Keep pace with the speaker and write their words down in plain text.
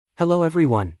Hello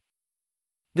everyone.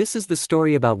 This is the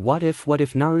story about what if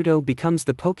Naruto becomes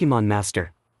the Pokemon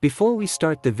Master. Before we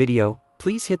start the video,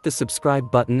 please hit the subscribe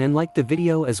button and like the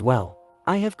video as well.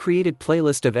 I have created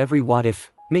playlist of every what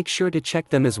if, make sure to check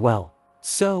them as well.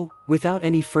 So, without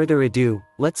any further ado,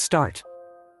 let's start.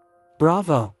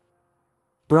 Bravo!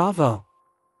 Bravo!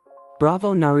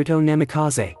 Bravo Naruto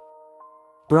Namikaze!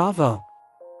 Bravo!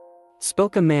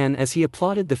 Spoke a man as he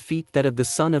applauded the feat that of the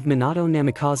son of Minato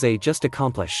Namikaze just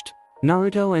accomplished.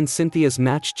 Naruto and Cynthia's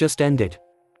match just ended.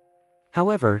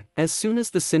 However, as soon as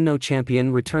the Sinnoh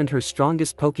champion returned her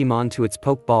strongest Pokemon to its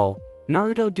Pokeball,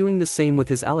 Naruto doing the same with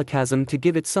his Alakazam to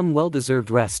give it some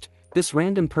well-deserved rest, this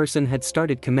random person had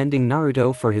started commending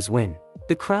Naruto for his win.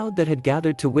 The crowd that had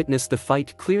gathered to witness the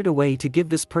fight cleared away to give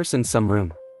this person some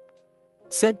room.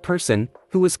 Said person,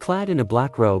 who was clad in a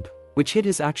black robe, which hid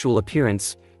his actual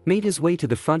appearance, made his way to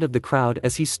the front of the crowd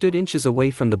as he stood inches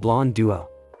away from the blonde duo.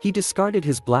 He discarded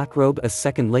his black robe a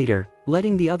second later,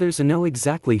 letting the others know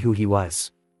exactly who he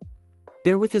was.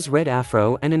 There with his red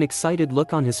afro and an excited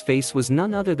look on his face was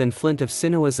none other than Flint of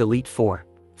Sinnoh's Elite Four.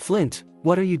 Flint,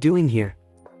 what are you doing here?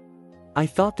 I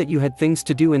thought that you had things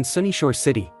to do in Sunnyshore's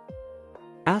City.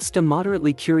 Asked a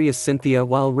moderately curious Cynthia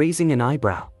while raising an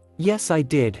eyebrow. Yes I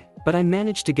did, but I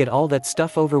managed to get all that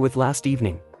stuff over with last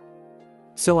evening.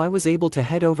 So I was able to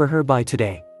head over her by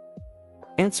today.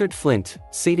 Answered Flint,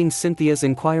 sating Cynthia's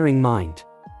inquiring mind.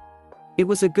 It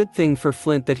was a good thing for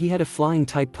Flint that he had a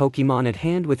flying-type Pokemon at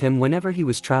hand with him whenever he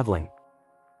was traveling.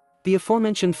 The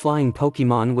aforementioned flying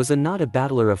Pokemon was not a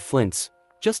battler of Flint's,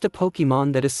 just a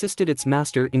Pokemon that assisted its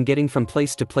master in getting from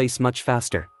place to place much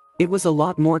faster. It was a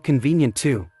lot more convenient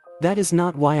too. That is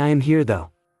not why I am here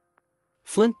though.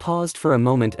 Flint paused for a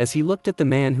moment as he looked at the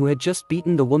man who had just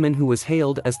beaten the woman who was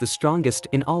hailed as the strongest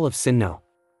in all of Sinnoh.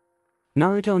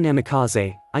 Naruto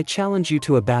Namikaze, I challenge you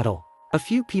to a battle. A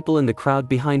few people in the crowd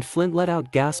behind Flint let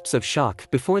out gasps of shock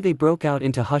before they broke out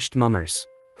into hushed murmurs.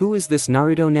 Who is this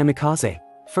Naruto Namikaze?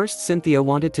 First Cynthia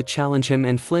wanted to challenge him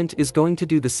and Flint is going to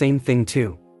do the same thing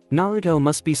too. Naruto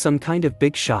must be some kind of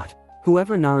big shot.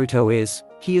 Whoever Naruto is,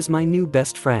 he is my new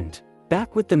best friend.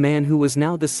 Back with the man who was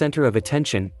now the center of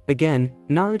attention, again,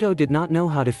 Naruto did not know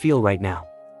how to feel right now.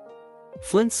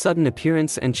 Flint's sudden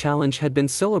appearance and challenge had been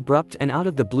so abrupt and out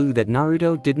of the blue that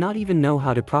Naruto did not even know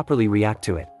how to properly react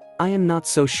to it. I am not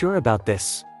so sure about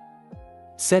this,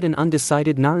 said an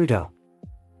undecided Naruto.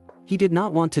 He did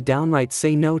not want to downright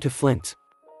say no to Flint.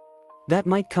 That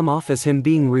might come off as him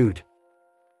being rude.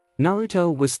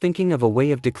 Naruto was thinking of a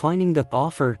way of declining the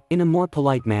offer in a more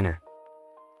polite manner.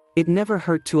 It never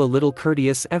hurt to a little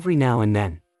courteous every now and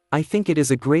then. I think it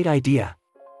is a great idea,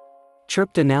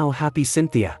 chirped a now happy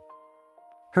Cynthia.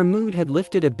 Her mood had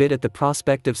lifted a bit at the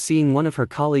prospect of seeing one of her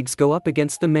colleagues go up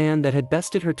against the man that had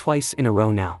bested her twice in a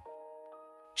row now.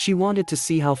 She wanted to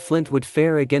see how Flint would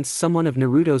fare against someone of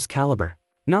Naruto's caliber.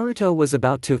 Naruto was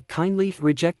about to kindly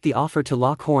reject the offer to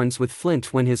lock horns with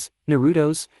Flint when his,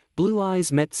 Naruto's, blue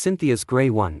eyes met Cynthia's gray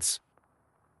ones.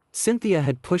 Cynthia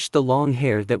had pushed the long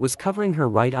hair that was covering her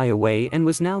right eye away and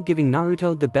was now giving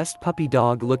Naruto the best puppy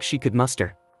dog look she could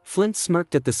muster. Flint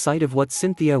smirked at the sight of what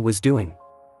Cynthia was doing.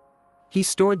 He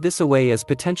stored this away as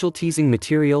potential teasing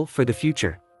material for the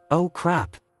future. Oh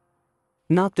crap.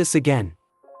 Not this again.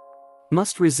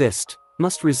 Must resist,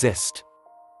 must resist.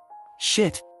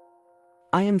 Shit.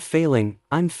 I'm failing,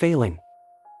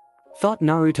 thought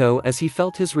Naruto as he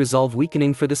felt his resolve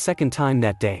weakening for the second time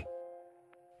that day.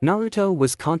 Naruto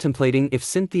was contemplating if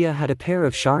Cynthia had a pair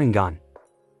of Sharingan.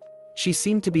 She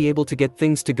seemed to be able to get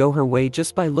things to go her way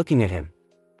just by looking at him.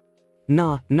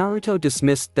 Nah, Naruto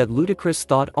dismissed that ludicrous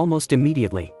thought almost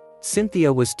immediately.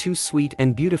 Cynthia was too sweet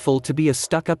and beautiful to be a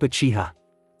stuck-up Uchiha.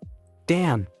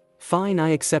 Damn, fine, I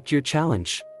accept your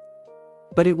challenge.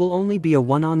 But it will only be a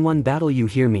one-on-one battle, you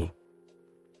hear me?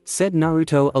 Said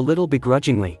Naruto a little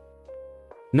begrudgingly.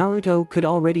 Naruto could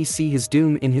already see his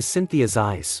doom in his Cynthia's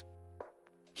eyes.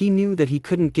 He knew that he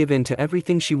couldn't give in to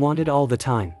everything she wanted all the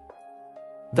time.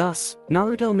 Thus,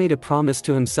 Naruto made a promise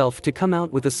to himself to come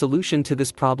out with a solution to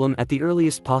this problem at the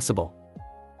earliest possible.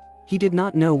 He did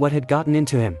not know what had gotten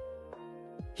into him.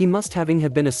 He must have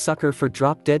been a sucker for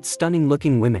drop-dead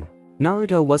stunning-looking women.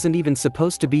 Naruto wasn't even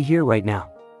supposed to be here right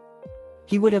now.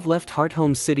 He would have left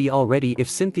Hearthome City already if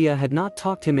Cynthia had not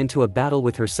talked him into a battle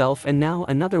with herself and now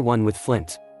another one with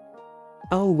Flint.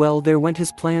 Oh well, there went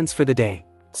his plans for the day.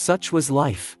 Such was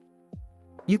life.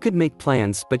 You could make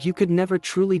plans but you could never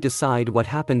truly decide what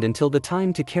happened until the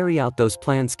time to carry out those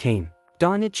plans came.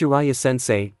 Darn it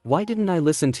Jiraiya-sensei, why didn't I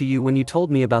listen to you when you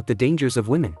told me about the dangers of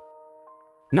women?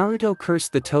 Naruto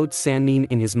cursed the toad Sannin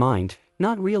in his mind,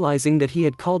 not realizing that he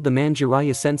had called the man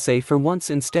Jiraiya-sensei for once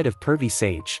instead of pervy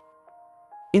sage.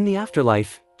 In the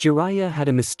afterlife, Jiraiya had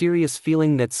a mysterious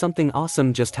feeling that something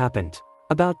awesome just happened.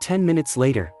 About 10 minutes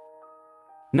later,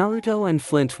 Naruto and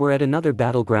Flint were at another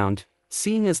battleground,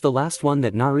 seeing as the last one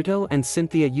that Naruto and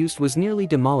Cynthia used was nearly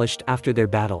demolished after their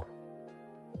battle.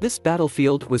 This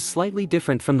battlefield was slightly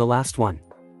different from the last one.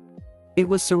 It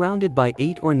was surrounded by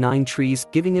 8 or 9 trees,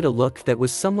 giving it a look that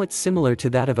was somewhat similar to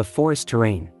that of a forest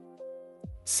terrain.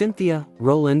 Cynthia,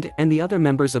 Roland, and the other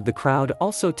members of the crowd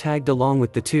also tagged along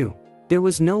with the two. There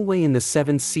was no way in the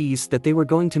 7 seas that they were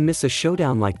going to miss a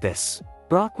showdown like this.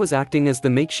 Brock was acting as the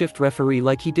makeshift referee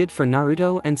like he did for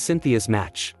Naruto and Cynthia's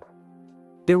match.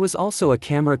 There was also a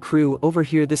camera crew over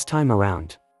here this time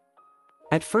around.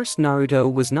 At first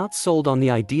Naruto was not sold on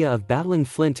the idea of battling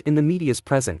Flint in the media's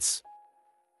presence.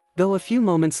 Though a few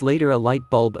moments later a light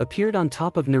bulb appeared on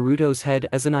top of Naruto's head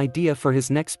as an idea for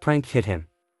his next prank hit him.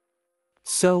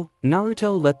 So,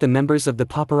 Naruto let the members of the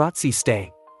paparazzi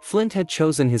stay. Flint had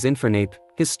chosen his Infernape,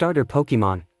 his starter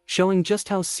Pokémon, showing just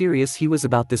how serious he was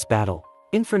about this battle.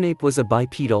 Infernape was a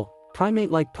bipedal,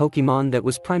 primate-like Pokémon that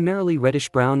was primarily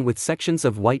reddish-brown with sections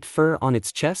of white fur on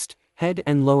its chest, head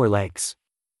and lower legs.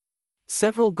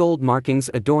 Several gold markings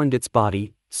adorned its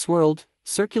body, swirled,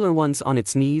 circular ones on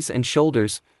its knees and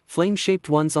shoulders, flame-shaped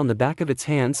ones on the back of its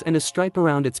hands and a stripe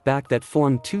around its back that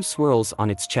formed 2 swirls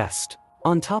on its chest.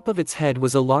 On top of its head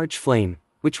was a large flame,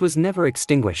 which was never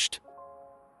extinguished.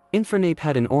 Infernape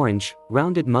had an orange,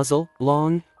 rounded muzzle,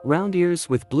 long, round ears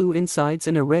with blue insides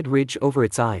and a red ridge over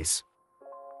its eyes.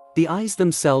 The eyes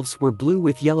themselves were blue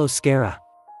with yellow sclera.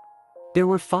 There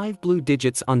were 5 blue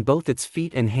digits on both its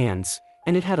feet and hands,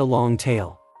 and it had a long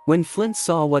tail. When Flint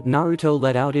saw what Naruto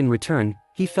let out in return,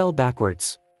 he fell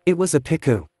backwards. It was a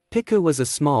Piku. Piku was a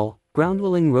small,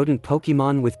 ground-dwelling rodent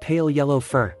Pokémon with pale yellow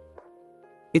fur.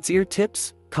 Its ear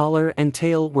tips, collar and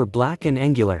tail were black and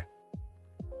angular.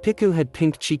 Piku had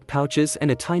pink cheek pouches and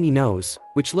a tiny nose,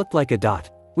 which looked like a dot.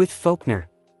 With Faulkner.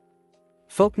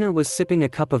 Faulkner was sipping a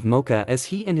cup of mocha as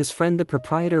he and his friend the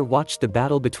proprietor watched the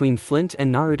battle between Flint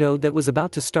and Naruto that was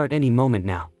about to start any moment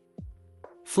now.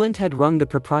 Flint had rung the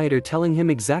proprietor telling him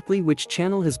exactly which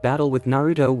channel his battle with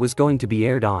Naruto was going to be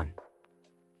aired on.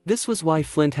 This was why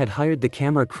Flint had hired the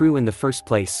camera crew in the first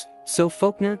place, so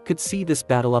Faulkner could see this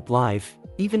battle up live,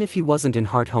 even if he wasn't in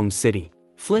Hearthome City.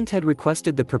 Flint had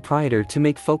requested the proprietor to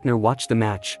make Faulkner watch the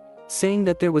match, saying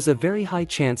that there was a very high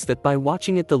chance that by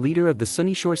watching it the leader of the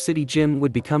Sunnyshore's City Gym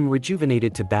would become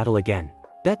rejuvenated to battle again.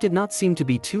 That did not seem to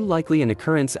be too likely an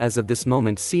occurrence as of this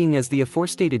moment, seeing as the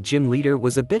aforestated gym leader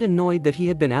was a bit annoyed that he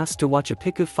had been asked to watch a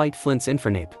Piku fight Flint's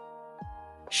Infernape.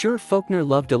 Sure, Faulkner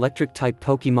loved electric-type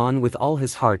Pokémon with all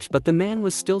his heart, but the man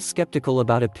was still skeptical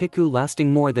about a Piku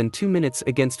lasting more than 2 minutes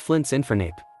against Flint's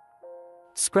Infernape.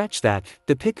 Scratch that,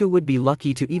 the Piku would be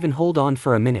lucky to even hold on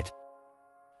for a minute.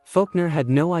 Faulkner had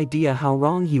no idea how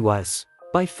wrong he was.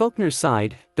 By Faulkner's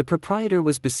side, the proprietor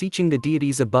was beseeching the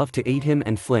deities above to aid him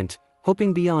and Flint,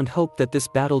 hoping beyond hope that this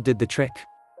battle did the trick.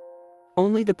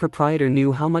 Only the proprietor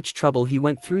knew how much trouble he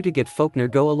went through to get Faulkner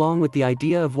go along with the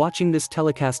idea of watching this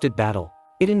telecasted battle.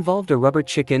 It involved a rubber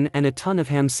chicken and a ton of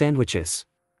ham sandwiches.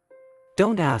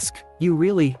 Don't ask, you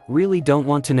really don't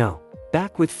want to know.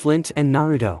 Back with Flint and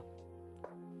Naruto.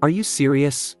 Are you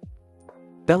serious?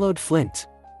 Bellowed Flint.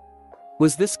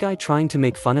 Was this guy trying to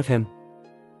make fun of him?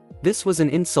 This was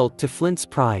an insult to Flint's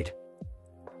pride.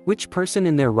 Which person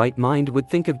in their right mind would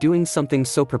think of doing something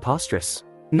so preposterous?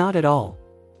 Not at all.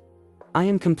 I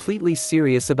am completely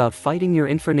serious about fighting your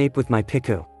Infernape with my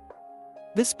Piku.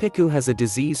 This Piku has a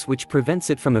disease which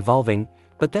prevents it from evolving,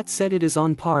 but that said it is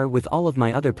on par with all of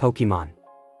my other Pokémon.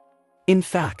 In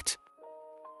fact,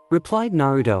 replied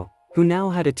Naruto, who now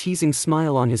had a teasing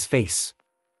smile on his face.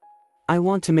 I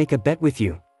want to make a bet with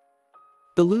you.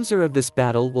 The loser of this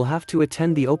battle will have to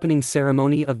attend the opening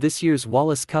ceremony of this year's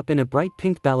Wallace Cup in a bright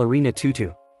pink ballerina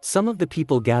tutu. Some of the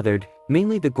people gathered,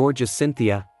 mainly the gorgeous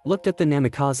Cynthia, looked at the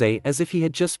Namikaze as if he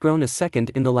had just grown a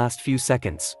second in the last few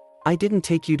seconds. I didn't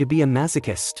take you to be a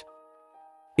masochist.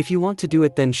 If you want to do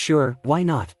it then sure, why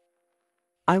not?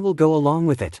 I will go along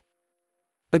with it.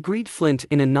 Agreed Flint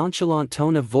in a nonchalant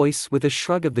tone of voice with a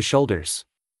shrug of the shoulders.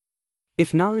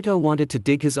 If Naruto wanted to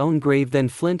dig his own grave then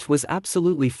Flint was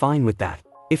absolutely fine with that.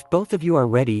 If both of you are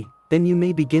ready, then you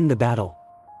may begin the battle.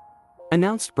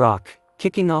 Announced Brock,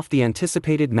 kicking off the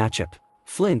anticipated matchup.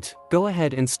 Flint, go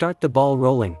ahead and start the ball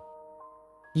rolling.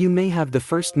 You may have the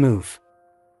first move.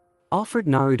 Offered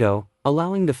Naruto,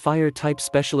 allowing the fire-type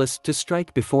specialist to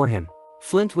strike before him.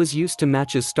 Flint was used to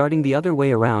matches starting the other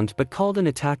way around but called an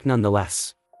attack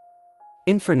nonetheless.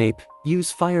 Infernape,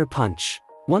 use Fire Punch.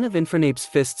 One of Infernape's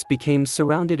fists became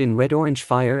surrounded in red-orange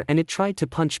fire and it tried to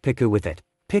punch Piku with it.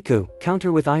 Piku,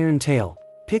 counter with Iron Tail.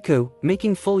 Piku,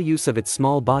 making full use of its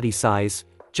small body size,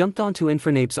 jumped onto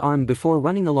Infernape's arm before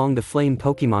running along the flame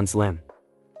Pokémon's limb.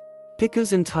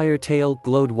 Piku's entire tail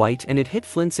glowed white and it hit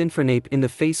Flint's Infernape in the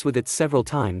face with it several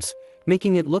times,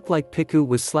 making it look like Piku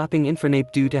was slapping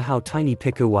Infernape due to how tiny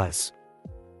Piku was.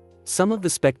 Some of the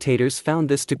spectators found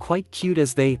this to quite cute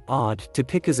as they awed to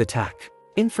Piku's attack.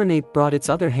 Infernape brought its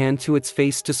other hand to its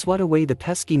face to swat away the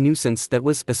pesky nuisance that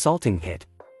was assaulting it.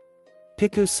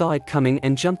 Piku saw it coming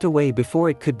and jumped away before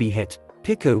it could be hit.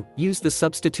 Piku used the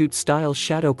substitute-style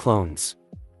shadow clones.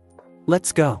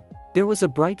 Let's go. There was a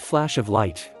bright flash of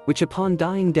light, which upon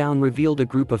dying down revealed a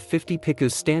group of 50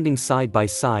 Pikus standing side by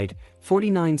side,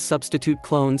 49 substitute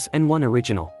clones and 1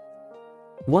 original.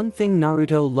 One thing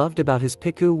Naruto loved about his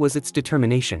Piku was its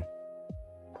determination.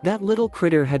 That little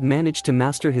critter had managed to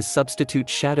master his substitute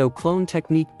shadow clone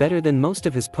technique better than most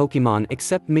of his Pokémon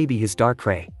except maybe his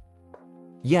Darkrai.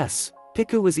 Yes,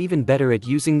 Piku was even better at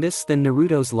using this than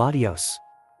Naruto's Latios.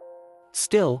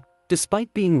 Still,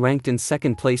 despite being ranked in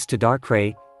second place to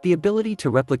Darkrai, the ability to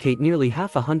replicate nearly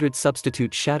 100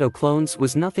 substitute shadow clones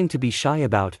was nothing to be shy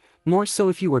about, more so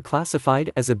if you were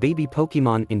classified as a baby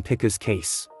Pokémon in Piku's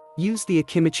case. Use the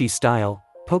Akimichi style,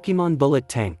 Pokémon Bullet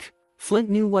Tank. Flint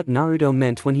knew what Naruto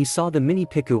meant when he saw the mini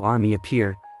Piku army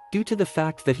appear, due to the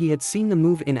fact that he had seen the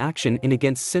move in action in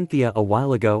against Cynthia a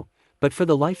while ago, but for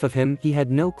the life of him he had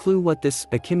no clue what this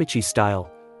Akimichi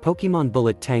style, Pokémon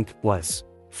Bullet Tank, was.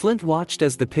 Flint watched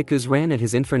as the Pikus ran at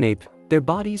his Infernape, their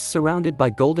bodies surrounded by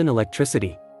golden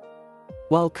electricity.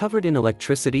 While covered in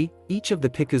electricity, each of the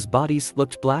Pikus' bodies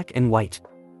looked black and white.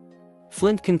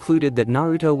 Flint concluded that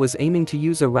Naruto was aiming to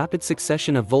use a rapid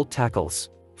succession of volt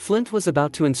tackles. Flint was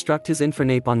about to instruct his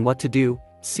Infernape on what to do,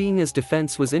 seeing as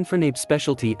defense was Infernape's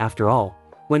specialty after all,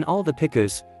 when all the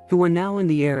Pikus, who were now in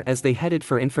the air as they headed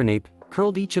for Infernape,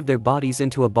 curled each of their bodies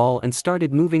into a ball and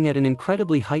started moving at an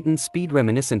incredibly heightened speed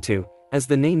reminiscent to, as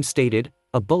the name stated,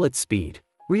 a bullet speed.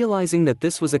 Realizing that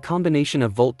this was a combination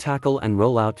of volt tackle and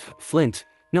rollout, Flint,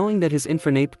 knowing that his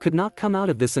Infernape could not come out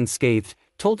of this unscathed,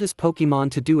 told his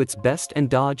Pokémon to do its best and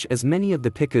dodge as many of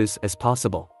the Pikus as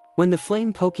possible. When the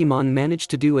flame Pokémon managed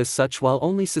to do as such while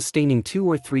only sustaining 2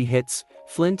 or 3 hits,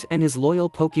 Flint and his loyal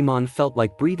Pokémon felt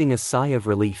like breathing a sigh of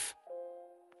relief.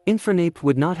 Infernape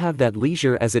would not have that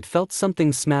leisure as it felt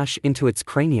something smash into its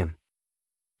cranium.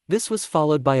 This was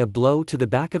followed by a blow to the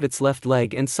back of its left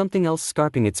leg and something else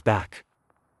scarping its back.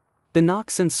 The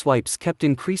knocks and swipes kept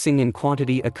increasing in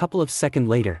quantity a couple of seconds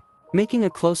later. Making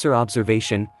a closer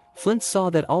observation, Flint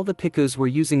saw that all the Pikus were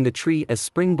using the tree as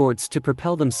springboards to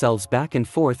propel themselves back and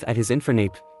forth at his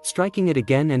Infernape, striking it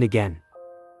again and again.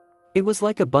 It was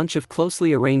like a bunch of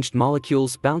closely arranged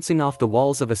molecules bouncing off the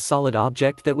walls of a solid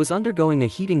object that was undergoing a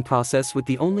heating process, with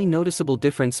the only noticeable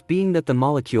difference being that the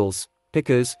molecules,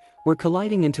 Pikus, were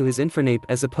colliding into his Infernape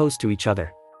as opposed to each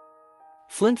other.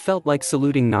 Flint felt like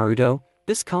saluting Naruto.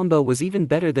 This combo was even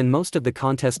better than most of the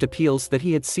contest appeals that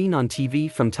he had seen on TV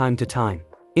from time to time.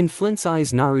 In Flint's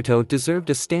eyes, Naruto deserved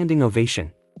a standing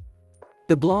ovation.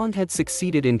 The blonde had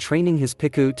succeeded in training his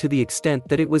Piku to the extent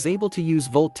that it was able to use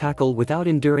Volt Tackle without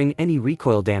enduring any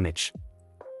recoil damage.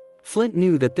 Flint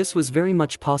knew that this was very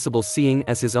much possible, seeing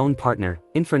as his own partner,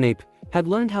 Infernape, had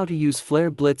learned how to use Flare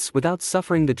Blitz without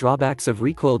suffering the drawbacks of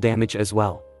recoil damage as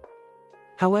well.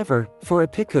 However, for a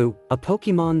Piku, a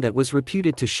Pokémon that was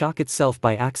reputed to shock itself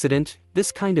by accident,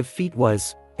 this kind of feat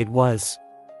was.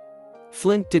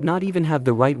 Flint did not even have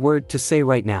the right word to say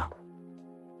right now.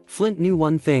 Flint knew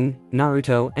one thing: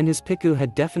 Naruto and his Piku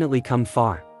had definitely come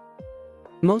far.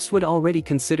 Most would already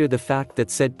consider the fact that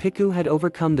said Piku had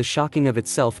overcome the shocking of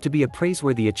itself to be a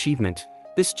praiseworthy achievement.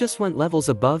 This just went levels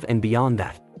above and beyond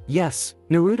that. Yes,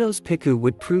 Naruto's Piku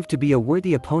would prove to be a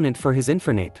worthy opponent for his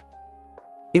Infernape.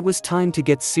 It was time to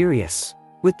get serious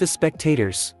with the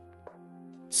spectators.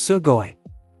 Sugoi,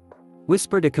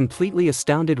 whispered a completely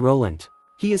astounded Roland.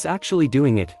 He is actually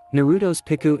doing it. Naruto's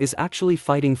Piku is actually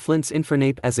fighting Flint's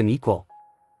Infernape as an equal.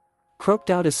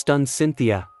 Croaked out a stunned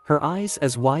Cynthia, her eyes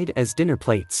as wide as dinner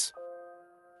plates.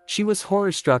 She was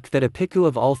horror-struck that a Piku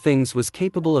of all things was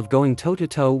capable of going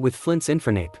toe-to-toe with Flint's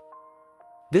Infernape.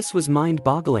 This was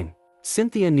mind-boggling.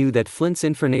 Cynthia knew that Flint's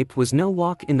Infernape was no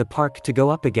walk in the park to go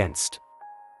up against.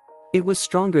 It was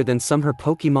stronger than some her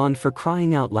Pokémon, for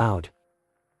crying out loud.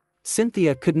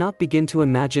 Cynthia could not begin to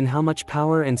imagine how much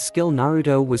power and skill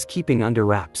Naruto was keeping under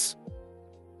wraps.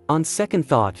 On second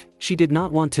thought, she did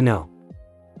not want to know.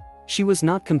 She was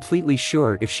not completely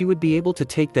sure if she would be able to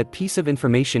take that piece of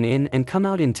information in and come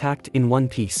out intact in one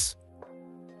piece.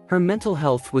 Her mental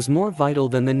health was more vital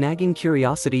than the nagging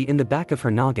curiosity in the back of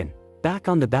her noggin. Back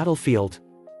on the battlefield.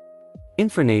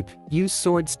 Infernape, use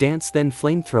Swords Dance then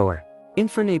Flamethrower.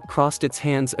 Infernape crossed its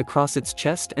hands across its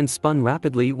chest and spun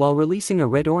rapidly while releasing a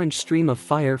red-orange stream of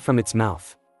fire from its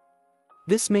mouth.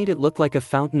 This made it look like a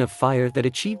fountain of fire that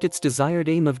achieved its desired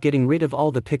aim of getting rid of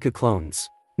all the Piku clones.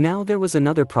 Now there was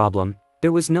another problem: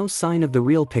 there was no sign of the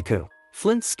real Piku.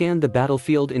 Flint scanned the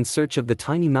battlefield in search of the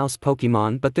tiny mouse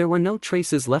Pokémon, but there were no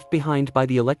traces left behind by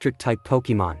the electric-type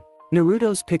Pokémon.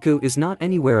 Naruto's Piku is not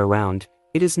anywhere around,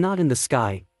 it is not in the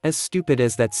sky. As stupid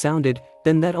as that sounded,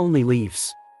 then that only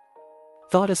leaves,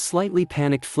 thought a slightly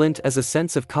panicked Flint as a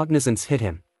sense of cognizance hit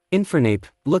him. Infernape,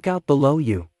 look out below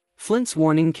you. Flint's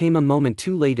warning came a moment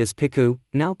too late as Piku,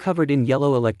 now covered in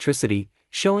yellow electricity,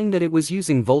 showing that it was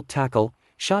using Volt Tackle,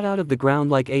 shot out of the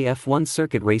ground like a F1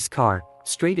 circuit race car,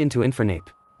 straight into Infernape.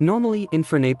 Normally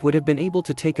Infernape would have been able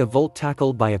to take a Volt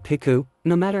Tackle by a Piku,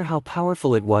 no matter how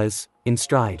powerful it was, in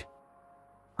stride.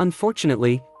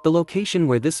 Unfortunately, the location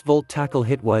where this Volt Tackle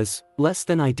hit was less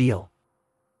than ideal.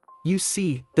 You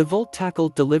see, the Volt Tackle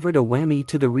delivered a whammy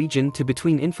to the region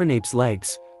between Infernape's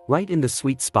legs, right in the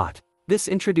sweet spot. This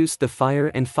introduced the fire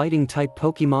and fighting type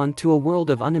Pokémon to a world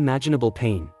of unimaginable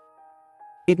pain.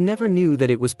 It never knew that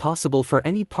it was possible for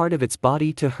any part of its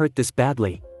body to hurt this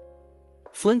badly.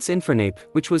 Flint's Infernape,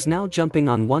 which was now jumping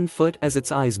on one foot as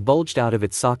its eyes bulged out of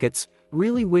its sockets,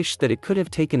 really wished that it could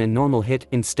have taken a normal hit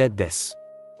instead. This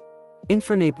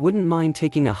Infernape wouldn't mind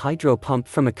taking a hydro pump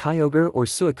from a Kyogre or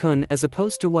Suicune as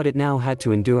opposed to what it now had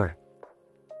to endure.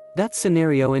 That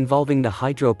scenario involving the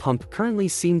hydro pump currently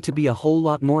seemed to be a whole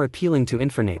lot more appealing to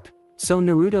Infernape. So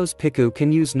Naruto's Piku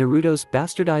can use Naruto's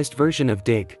bastardized version of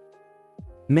Dig.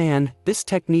 Man, this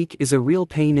technique is a real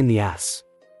pain in the ass,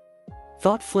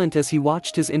 thought Flint as he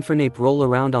watched his Infernape roll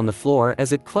around on the floor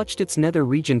as it clutched its nether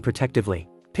region protectively.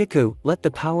 Piku, let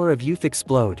the power of youth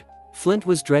explode. Flint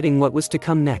was dreading what was to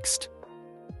come next.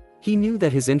 He knew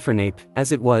that his Infernape,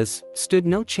 as it was, stood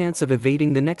no chance of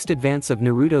evading the next advance of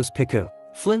Naruto's Piku.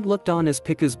 Flint looked on as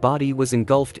Piku's body was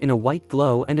engulfed in a white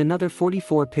glow and another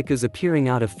 44 Pikus appearing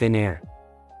out of thin air.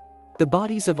 The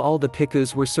bodies of all the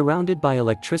Pikus were surrounded by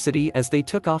electricity as they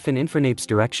took off in Infernape's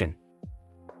direction.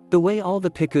 The way all the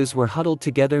Pikus were huddled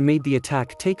together made the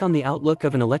attack take on the outlook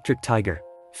of an electric tiger.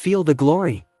 Feel the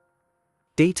glory!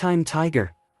 Daytime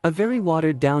Tiger. A very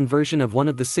watered-down version of one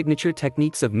of the signature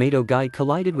techniques of Madogai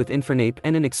collided with Infernape,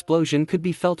 and an explosion could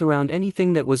be felt around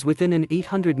anything that was within an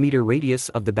 800-meter radius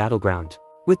of the battleground.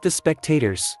 With the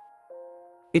spectators,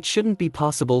 it shouldn't be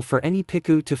possible for any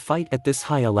Piku to fight at this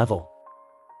high a level.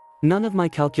 None of my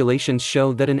calculations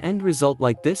show that an end result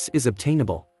like this is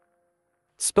obtainable,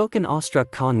 spoke an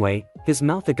awestruck Conway, his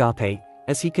mouth agape,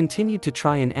 as he continued to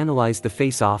try and analyze the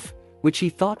face-off, which he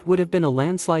thought would have been a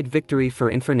landslide victory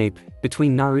for Infernape,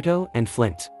 between Naruto and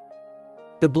Flint.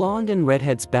 The blonde and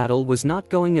redhead's battle was not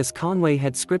going as Conway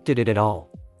had scripted it at all.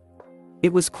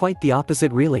 It was quite the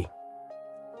opposite really.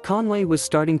 Conway was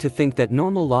starting to think that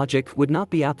normal logic would not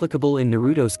be applicable in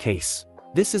Naruto's case.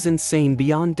 This is insane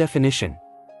beyond definition,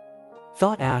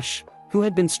 thought Ash, who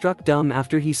had been struck dumb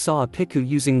after he saw a Piku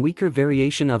using weaker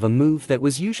variation of a move that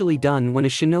was usually done when a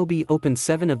shinobi opened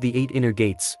 7 of the 8 inner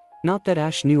gates. Not that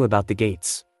Ash knew about the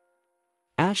gates.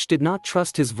 Ash did not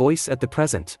trust his voice at the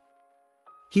present.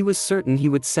 He was certain he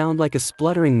would sound like a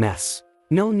spluttering mess.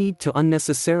 No need to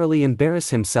unnecessarily embarrass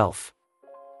himself.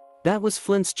 That was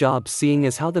Flint's job, seeing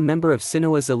as how the member of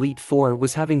Sinnoh's Elite Four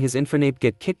was having his Infernape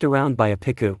get kicked around by a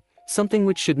Piku, something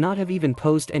which should not have even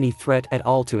posed any threat at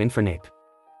all to Infernape.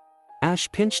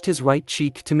 Ash pinched his right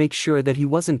cheek to make sure that he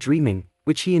wasn't dreaming,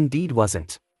 which he indeed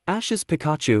wasn't. Ash's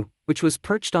Pikachu, which was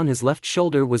perched on his left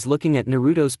shoulder, was looking at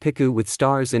Naruto's Piku with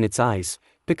stars in its eyes.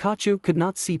 Pikachu could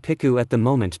not see Piku at the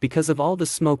moment because of all the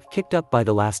smoke kicked up by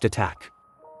the last attack.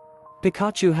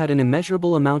 Pikachu had an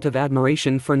immeasurable amount of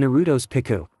admiration for Naruto's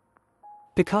Piku.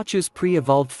 Pikachu's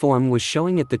pre-evolved form was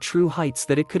showing it the true heights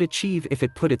that it could achieve if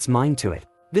it put its mind to it.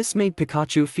 This made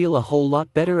Pikachu feel a whole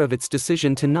lot better of its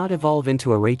decision to not evolve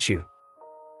into a Raichu.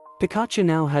 Pikachu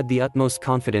now had the utmost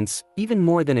confidence, even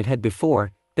more than it had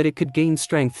before, that it could gain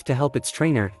strength to help its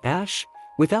trainer, Ash,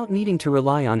 without needing to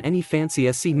rely on any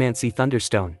fancy Mancy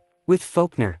Thunderstone. With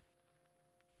Faulkner,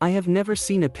 I have never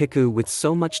seen a Piku with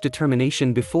so much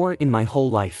determination before in my whole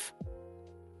life,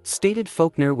 stated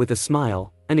Faulkner with a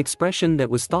smile, an expression that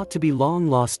was thought to be long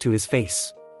lost to his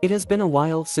face. It has been a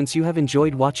while since you have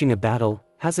enjoyed watching a battle,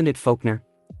 hasn't it, Faulkner?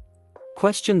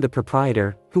 Questioned the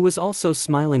proprietor, who was also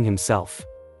smiling himself.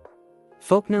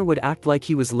 Faulkner would act like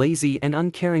he was lazy and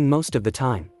uncaring most of the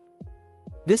time.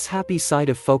 This happy side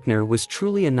of Faulkner was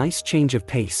truly a nice change of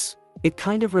pace. It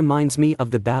kind of reminds me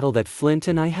of the battle that Flint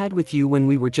and I had with you when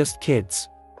we were just kids,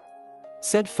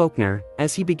 said Faulkner,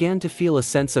 as he began to feel a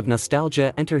sense of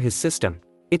nostalgia enter his system.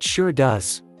 It sure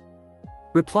does,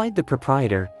 replied the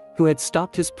proprietor, who had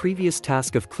stopped his previous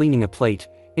task of cleaning a plate,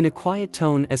 in a quiet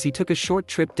tone as he took a short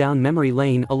trip down memory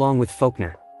lane along with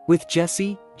Faulkner. With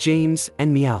Jesse, James,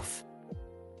 and Meowth.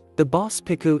 "The boss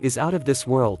Piku is out of this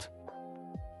world,"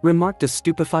 remarked a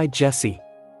stupefied Jesse.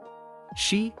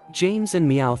 She, James and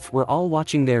Meowth were all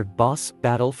watching their boss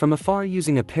battle from afar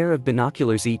using a pair of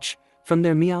binoculars each, from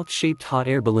their Meowth-shaped hot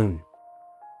air balloon.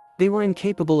 They were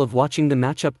incapable of watching the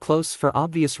matchup close for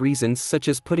obvious reasons such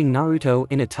as putting Naruto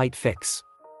in a tight fix.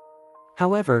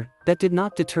 However, that did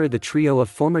not deter the trio of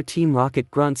former Team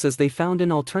Rocket grunts as they found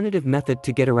an alternative method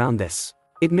to get around this.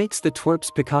 "It makes the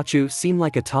twerp's Pikachu seem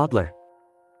like a toddler,"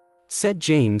 said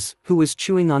James, who was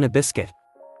chewing on a biscuit.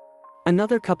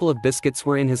 Another couple of biscuits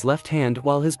were in his left hand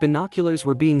while his binoculars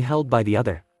were being held by the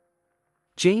other.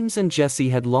 James and Jesse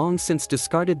had long since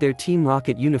discarded their Team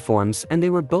Rocket uniforms and they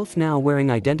were both now wearing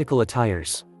identical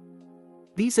attires.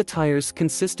 These attires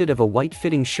consisted of a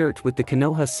white-fitting shirt with the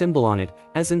Konoha symbol on it,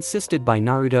 as insisted by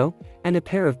Naruto, and a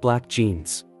pair of black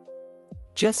jeans.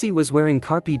 Jesse was wearing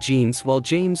Carpi jeans while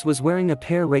James was wearing a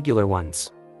pair regular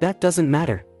ones. "That doesn't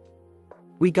matter.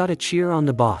 We gotta cheer on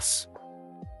the boss.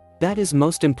 That is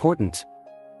most important,"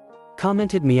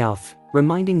 commented Meowth,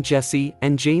 reminding Jesse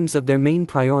and James of their main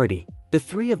priority. The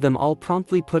three of them all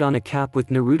promptly put on a cap with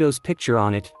Naruto's picture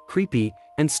on it, creepy,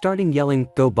 and starting yelling,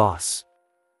 "Go boss!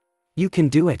 You can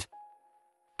do it!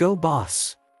 Go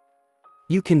boss!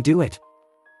 You can do it!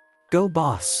 Go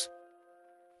boss!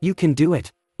 You can do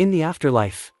it!" In the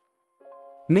afterlife,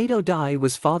 Mato Dai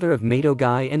was father of Mato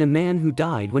Guy and a man who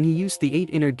died when he used the 8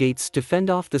 inner gates to fend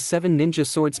off the 7 ninja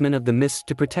swordsmen of the mist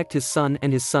to protect his son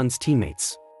and his son's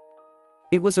teammates.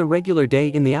 It was a regular day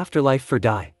in the afterlife for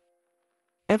Dai.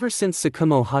 Ever since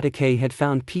Tsukumo Hatake had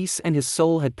found peace and his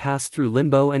soul had passed through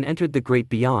limbo and entered the great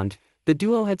beyond, the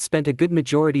duo had spent a good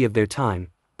majority of their time,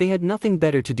 they had nothing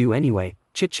better to do anyway,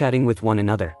 chit-chatting with one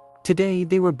another. Today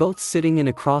they were both sitting in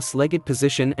a cross-legged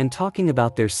position and talking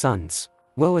about their sons.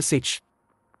 "Wosh.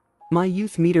 My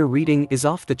youth meter reading is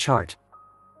off the chart.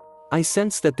 I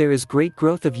sense that there is great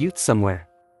growth of youth somewhere.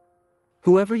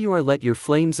 Whoever you are, let your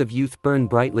flames of youth burn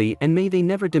brightly and may they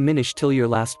never diminish till your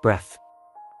last breath,"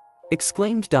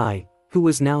 exclaimed Dai, who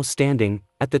was now standing,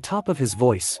 at the top of his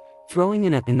voice, throwing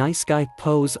in a nice guy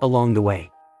pose along the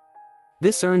way.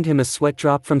 This earned him a sweat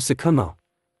drop from Tsukumo.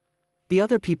 The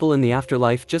other people in the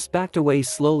afterlife just backed away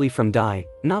slowly from Dai,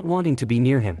 not wanting to be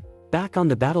near him. Back on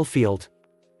the battlefield,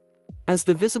 as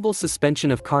the visible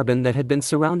suspension of carbon that had been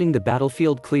surrounding the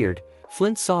battlefield cleared,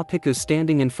 Flint saw Piku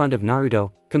standing in front of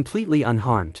Naruto, completely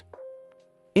unharmed.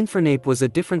 Infernape was a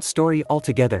different story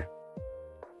altogether.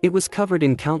 It was covered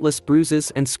in countless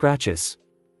bruises and scratches.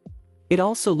 It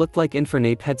also looked like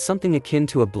Infernape had something akin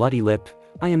to a bloody lip.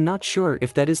 I am not sure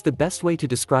if that is the best way to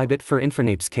describe it for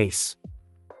Infernape's case.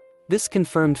 This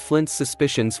confirmed Flint's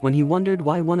suspicions when he wondered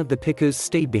why one of the Pikus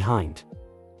stayed behind.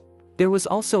 There was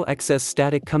also excess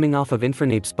static coming off of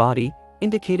Infernape's body,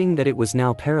 indicating that it was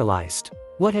now paralyzed.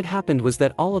 What had happened was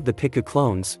that all of the Piku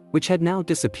clones, which had now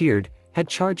disappeared, had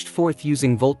charged forth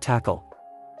using Volt Tackle.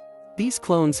 These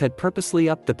clones had purposely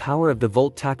upped the power of the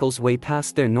Volt Tackles way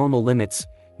past their normal limits,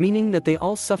 meaning that they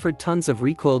all suffered tons of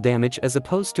recoil damage as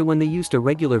opposed to when they used a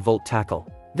regular Volt Tackle.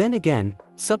 Then again,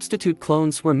 substitute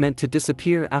clones were meant to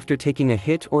disappear after taking a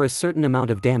hit or a certain amount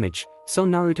of damage, so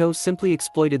Naruto simply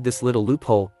exploited this little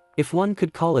loophole, if one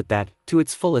could call it that, to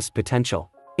its fullest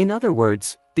potential. In other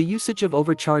words, the usage of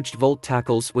overcharged Volt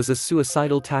Tackles was a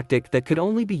suicidal tactic that could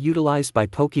only be utilized by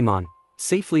Pokémon,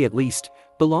 safely at least,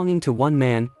 belonging to one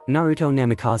man, Naruto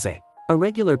Namikaze. A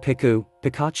regular Piku,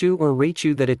 Pikachu or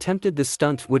Raichu that attempted this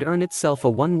stunt would earn itself a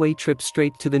one-way trip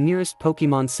straight to the nearest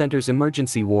Pokémon Center's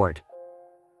emergency ward.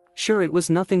 Sure, it was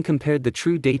nothing compared the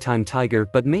true daytime tiger,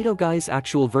 but Mato Guy's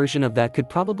actual version of that could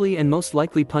probably and most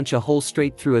likely punch a hole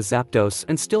straight through a Zapdos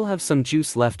and still have some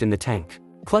juice left in the tank.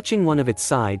 Clutching one of its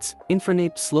sides,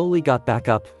 Infernape slowly got back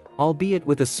up, albeit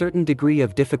with a certain degree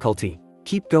of difficulty.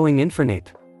 "Keep going, Infernape.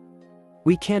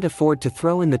 We can't afford to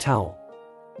throw in the towel,"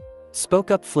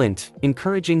 spoke up Flint,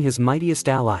 encouraging his mightiest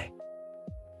ally.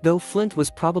 Though Flint was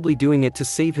probably doing it to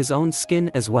save his own skin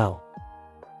as well.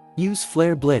 "Use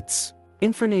Flare Blitz."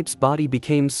 Infernape's body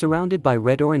became surrounded by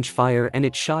red-orange fire and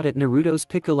it shot at Naruto's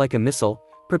Piku like a missile,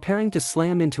 preparing to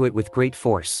slam into it with great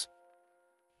force.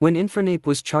 When Infernape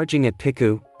was charging at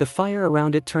Piku, the fire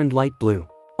around it turned light blue.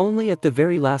 Only at the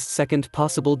very last second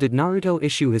possible did Naruto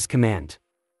issue his command.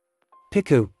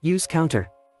 "Piku, use counter."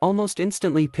 Almost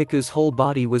instantly Piku's whole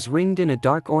body was ringed in a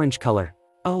dark orange color.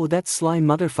 "Oh, that sly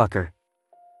motherfucker,"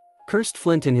 cursed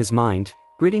Flint in his mind,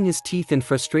 gritting his teeth in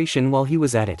frustration while he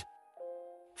was at it.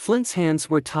 Flint's hands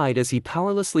were tied as he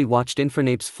powerlessly watched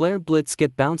Infernape's Flare Blitz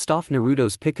get bounced off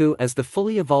Naruto's Piku as the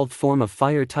fully evolved form of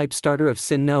Fire-type starter of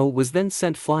Sinnoh was then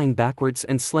sent flying backwards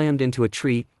and slammed into a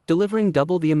tree, delivering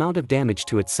double the amount of damage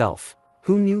to itself.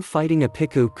 Who knew fighting a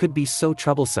Piku could be so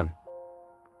troublesome?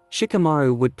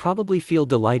 Shikamaru would probably feel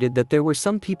delighted that there were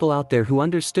some people out there who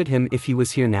understood him if he was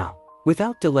here now.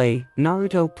 Without delay,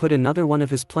 Naruto put another one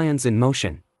of his plans in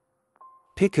motion.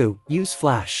 Piku, use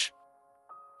Flash.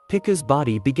 Piku's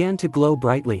body began to glow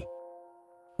brightly.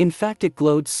 In fact, it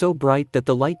glowed so bright that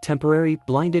the light temporarily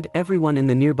blinded everyone in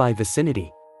the nearby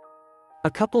vicinity. A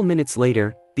couple minutes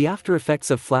later, the after effects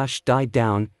of Flash died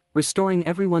down, restoring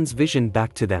everyone's vision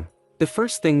back to them. The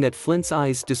first thing that Flint's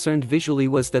eyes discerned visually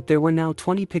was that there were now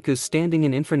 20 Pikus standing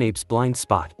in Infernape's blind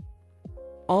spot.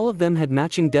 All of them had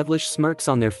matching devilish smirks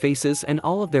on their faces and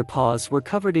all of their paws were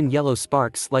covered in yellow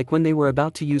sparks like when they were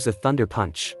about to use a thunder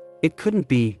punch. It couldn't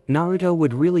be, Naruto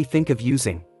would really think of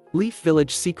using Leaf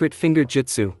Village Secret Finger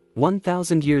Jutsu,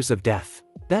 1000 Years of Death.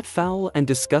 That foul and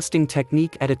disgusting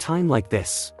technique at a time like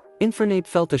this. Infernape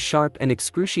felt a sharp and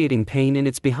excruciating pain in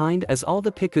its behind as all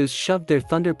the Pikus shoved their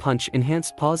thunder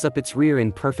punch-enhanced paws up its rear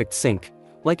in perfect sync,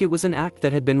 like it was an act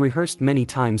that had been rehearsed many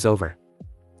times over.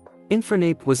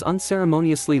 Infernape was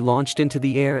unceremoniously launched into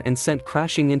the air and sent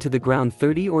crashing into the ground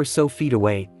 30 or so feet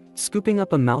away, scooping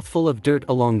up a mouthful of dirt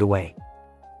along the way.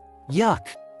 Yuck!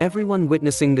 Everyone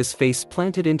witnessing this face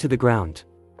planted into the ground.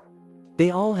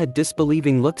 They all had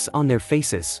disbelieving looks on their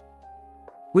faces.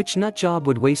 Which nutjob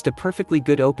would waste a perfectly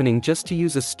good opening just to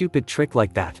use a stupid trick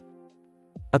like that?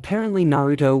 Apparently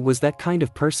Naruto was that kind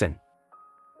of person.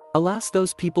 Alas,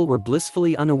 those people were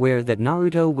blissfully unaware that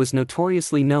Naruto was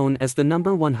notoriously known as the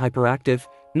 #1 hyperactive,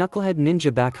 knucklehead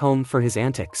ninja back home for his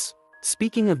antics.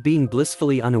 Speaking of being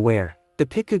blissfully unaware, the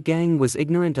Piku gang was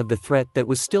ignorant of the threat that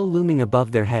was still looming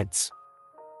above their heads.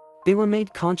 They were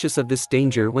made conscious of this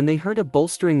danger when they heard a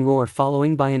bolstering roar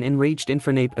following by an enraged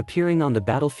Infernape appearing on the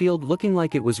battlefield looking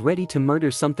like it was ready to murder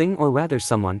something or rather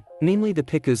someone, namely the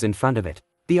Pikus in front of it.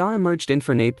 The emerged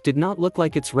Infernape did not look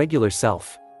like its regular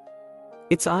self.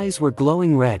 Its eyes were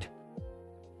glowing red.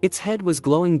 Its head was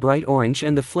glowing bright orange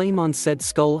and the flame on said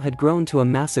skull had grown to a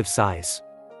massive size.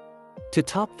 To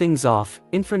top things off,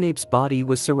 Infernape's body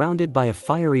was surrounded by a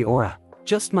fiery aura.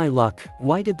 Just my luck,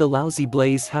 why did the lousy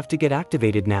blaze have to get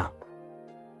activated now?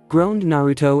 Groaned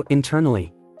Naruto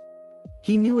internally.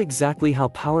 He knew exactly how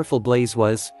powerful Blaze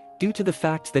was, due to the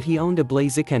fact that he owned a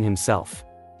Blaziken himself.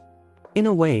 In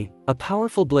a way, a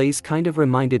powerful Blaze kind of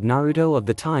reminded Naruto of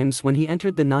the times when he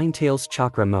entered the Nine Tails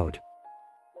chakra mode.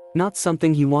 Not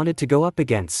something he wanted to go up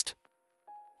against.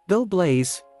 Though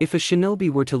Blaze, if a shinobi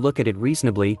were to look at it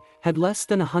reasonably, had less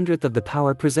than 1/100th of the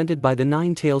power presented by the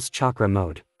Nine Tails chakra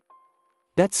mode.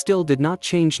 That still did not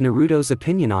change Naruto's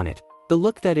opinion on it. The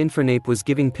look that Infernape was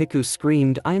giving Piku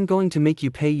screamed, "I am going to make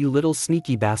you pay, you little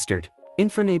sneaky bastard."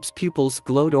 Infernape's pupils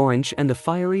glowed orange and the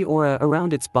fiery aura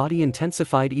around its body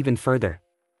intensified even further.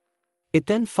 It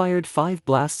then fired 5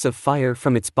 blasts of fire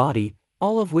from its body,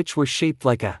 all of which were shaped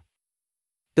like a.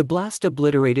 The blast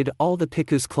obliterated all the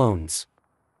Piku's clones.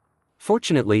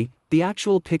 Fortunately, the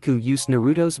actual Piku used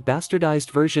Naruto's bastardized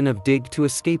version of Dig to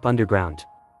escape underground.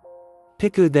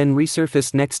 Piku then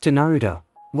resurfaced next to Naruto.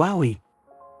 Wowie!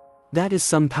 That is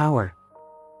some power,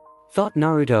 thought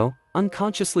Naruto,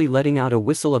 unconsciously letting out a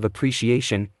whistle of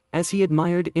appreciation, as he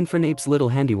admired Infernape's little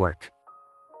handiwork.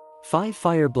 5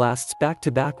 fire blasts back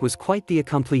to back was quite the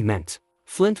accomplishment.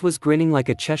 Flint was grinning like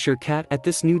a Cheshire cat at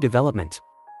this new development.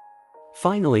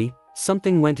 Finally,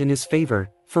 something went in his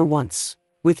favor, for once.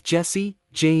 With Jesse,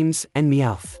 James, and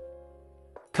Meowth.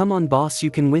 Come on boss,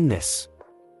 you can win this.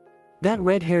 That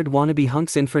red-haired wannabe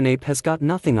hunks Infernape has got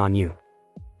nothing on you.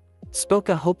 Spoke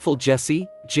a hopeful Jesse,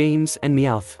 James, and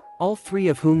Meowth, all 3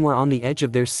 of whom were on the edge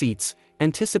of their seats,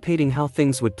 anticipating how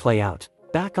things would play out.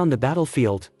 Back on the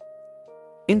battlefield.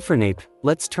 Infernape,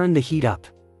 let's turn the heat up.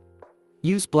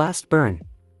 Use Blast Burn.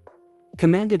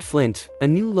 Commanded Flint, a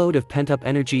new load of pent-up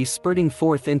energy spurting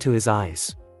forth into his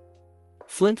eyes.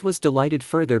 Flint was delighted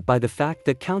further by the fact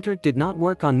that counter did not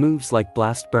work on moves like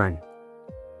Blast Burn.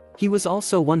 He was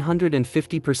also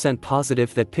 150%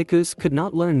 positive that Pikus could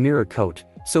not learn Mirror Coat,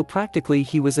 so practically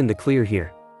he was in the clear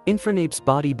here. Infernape's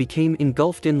body became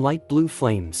engulfed in light blue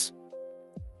flames.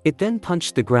 It then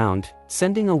punched the ground,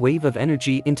 sending a wave of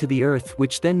energy into the earth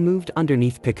which then moved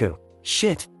underneath Piku.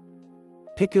 Shit!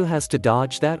 Piku has to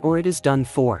dodge that or it is done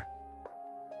for.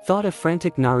 Thought a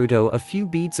frantic Naruto, a few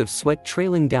beads of sweat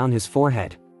trailing down his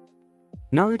forehead.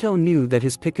 Naruto knew that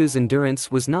his Piku's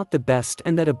endurance was not the best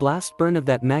and that a blast burn of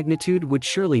that magnitude would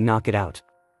surely knock it out.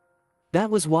 That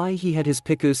was why he had his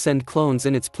Piku send clones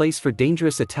in its place for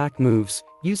dangerous attack moves,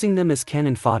 using them as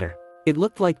cannon fodder. It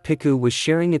looked like Piku was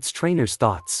sharing its trainer's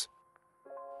thoughts.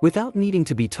 Without needing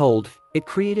to be told, it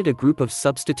created a group of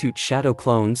substitute shadow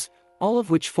clones, all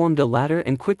of which formed a ladder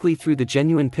and quickly threw the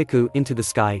genuine Piku into the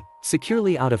sky,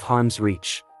 securely out of harm's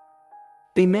reach.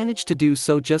 They managed to do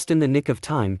so just in the nick of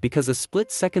time because a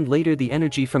split second later the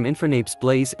energy from Infernape's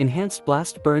blaze-enhanced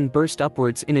blast burn burst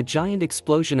upwards in a giant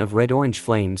explosion of red-orange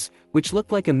flames, which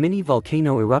looked like a mini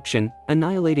volcano eruption,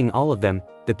 annihilating all of them,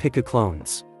 the Piku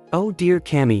clones. "Oh dear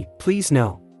Cammy, please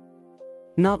no.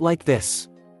 Not like this,"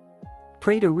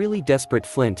 prayed a really desperate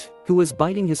Flint, who was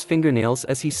biting his fingernails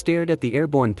as he stared at the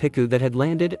airborne Piku that had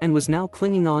landed and was now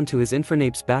clinging on to his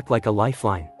Infernape's back like a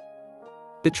lifeline.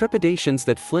 The trepidations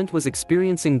that Flint was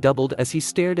experiencing doubled as he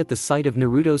stared at the sight of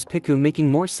Naruto's Piku making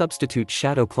more substitute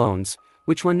shadow clones,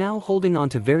 which were now holding on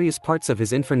to various parts of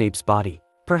his Infernape's body.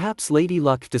 Perhaps Lady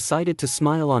Luck decided to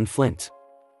smile on Flint.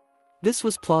 This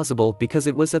was plausible because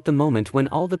it was at the moment when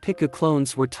all the Piku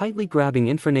clones were tightly grabbing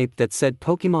Infernape that said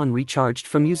Pokemon recharged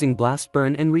from using Blast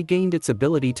Burn and regained its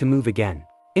ability to move again.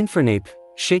 "Infernape,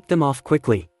 shake them off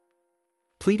quickly,"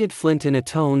 pleaded Flint in a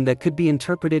tone that could be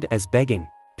interpreted as begging.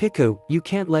 "Piku, you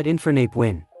can't let Infernape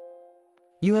win.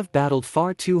 You have battled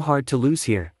far too hard to lose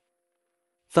here.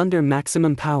 Thunder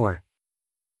maximum power,"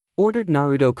 ordered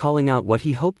Naruto, calling out what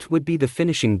he hoped would be the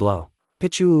finishing blow.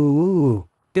 Pichu.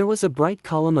 There was a bright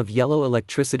column of yellow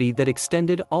electricity that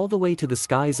extended all the way to the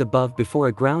skies above before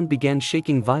a ground began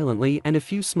shaking violently and a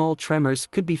few small tremors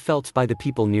could be felt by the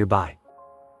people nearby.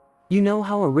 You know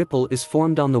how a ripple is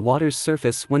formed on the water's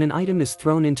surface when an item is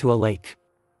thrown into a lake.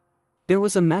 There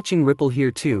was a matching ripple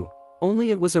here too,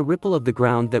 only it was a ripple of the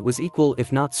ground that was equal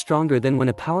if not stronger than when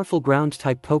a powerful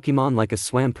ground-type Pokemon like a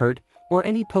Swampert, or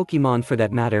any Pokemon for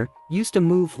that matter, used a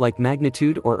move like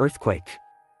Magnitude or Earthquake.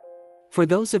 For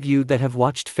those of you that have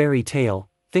watched Fairy Tail,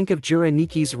 think of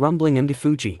Jiraiya's rumbling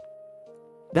Mdifuji.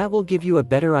 That will give you a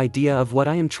better idea of what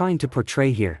I am trying to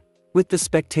portray here. With the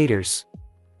spectators.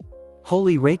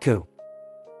 Holy Reiku!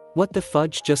 What the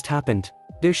fudge just happened?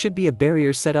 There should be a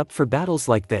barrier set up for battles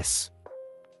like this.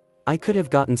 I could have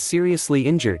gotten seriously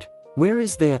injured. Where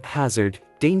is the hazard,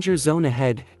 danger zone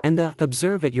ahead, and the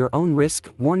observe at your own risk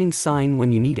warning sign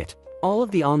when you need it? All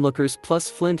of the onlookers plus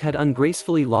Flint had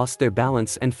ungracefully lost their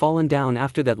balance and fallen down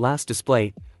after that last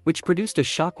display, which produced a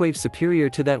shockwave superior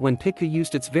to that when Piku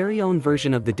used its very own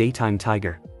version of the daytime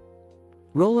tiger.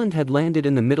 Roland had landed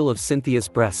in the middle of Cynthia's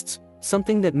breasts,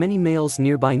 something that many males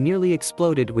nearby nearly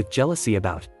exploded with jealousy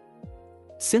about.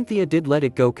 Cynthia did let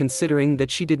it go considering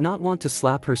that she did not want to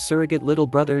slap her surrogate little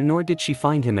brother, nor did she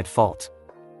find him at fault.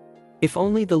 If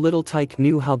only the little tyke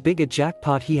knew how big a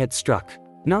jackpot he had struck.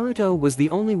 Naruto was the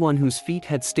only one whose feet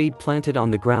had stayed planted on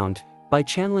the ground, by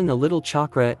channeling a little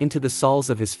chakra into the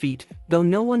soles of his feet, though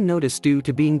no one noticed due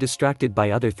to being distracted by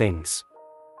other things.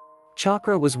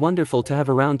 Chakra was wonderful to have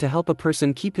around to help a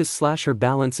person keep his/her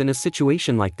balance in a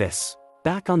situation like this.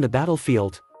 Back on the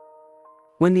battlefield.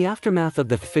 When the aftermath of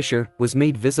the fissure was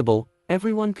made visible,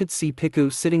 everyone could see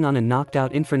Piku sitting on a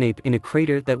knocked-out Infernape in a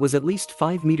crater that was at least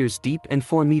 5 meters deep and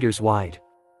 4 meters wide.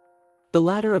 The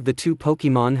latter of the two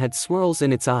Pokemon had swirls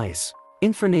in its eyes.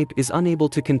 Infernape is unable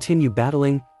to continue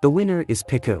battling, the winner is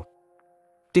Piku,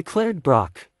 declared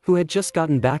Brock, who had just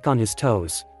gotten back on his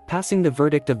toes, passing the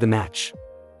verdict of the match.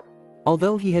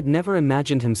 Although he had never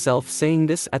imagined himself saying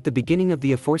this at the beginning of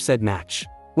the aforesaid match.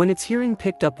 When its hearing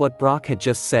picked up what Brock had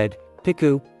just said,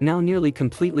 Piku, now nearly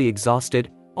completely exhausted,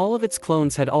 all of its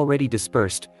clones had already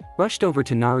dispersed, rushed over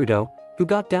to Naruto, who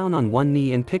got down on one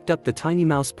knee and picked up the tiny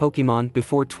mouse Pokemon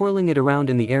before twirling it around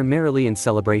in the air merrily in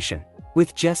celebration.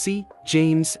 With Jesse,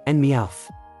 James, and Meowth.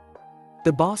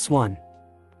 The boss won.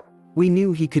 We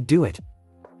knew he could do it,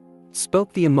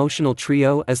 spoke the emotional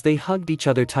trio as they hugged each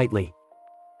other tightly.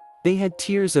 They had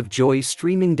tears of joy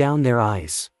streaming down their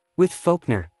eyes. With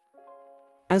Faulkner.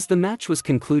 As the match was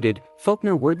concluded,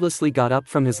 Faulkner wordlessly got up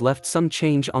from his left some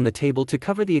change on the table to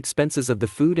cover the expenses of the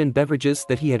food and beverages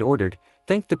that he had ordered,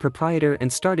 thanked the proprietor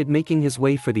and started making his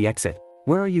way for the exit.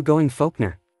 Where are you going,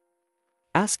 Faulkner?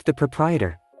 Asked the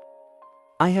proprietor.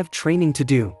 I have training to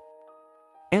do,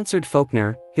 answered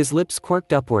Faulkner, his lips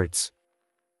quirked upwards.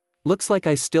 Looks like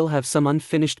I still have some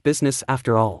unfinished business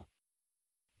after all.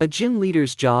 A gym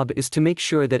leader's job is to make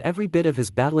sure that every bit of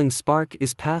his battling spark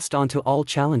is passed on to all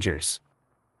challengers.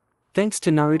 Thanks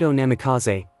to Naruto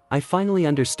Namikaze, I finally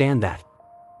understand that.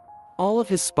 All of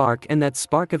his spark and that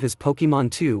spark of his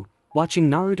Pokemon too, watching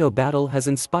Naruto battle has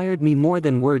inspired me more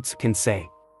than words can say.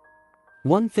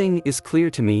 One thing is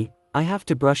clear to me, I have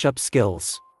to brush up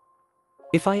skills.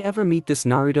 If I ever meet this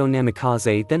Naruto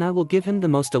Namikaze, then I will give him the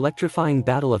most electrifying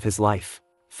battle of his life.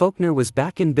 Faulkner was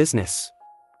back in business.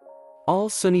 All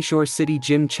Sunnyshore's City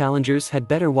gym challengers had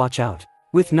better watch out.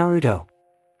 With Naruto.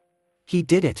 He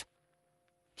did it.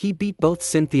 He beat both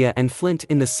Cynthia and Flint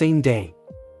in the same day.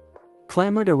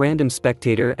 Clamored a random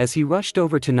spectator as he rushed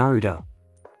over to Naruto.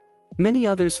 Many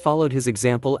others followed his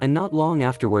example, and not long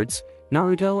afterwards,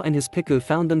 Naruto and his Piku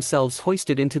found themselves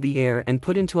hoisted into the air and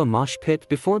put into a mosh pit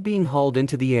before being hauled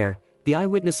into the air, the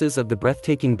eyewitnesses of the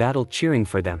breathtaking battle cheering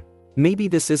for them. Maybe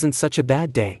this isn't such a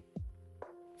bad day,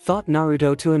 thought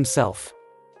Naruto to himself.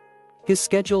 His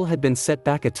schedule had been set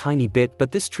back a tiny bit,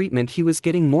 but this treatment he was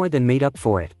getting more than made up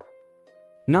for it.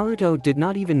 Naruto did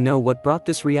not even know what brought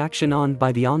this reaction on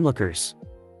by the onlookers.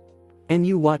 And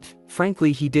you what,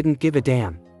 frankly he didn't give a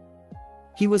damn.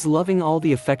 He was loving all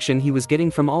the affection he was getting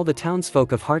from all the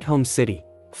townsfolk of Hearthome City.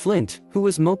 Flint, who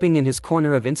was moping in his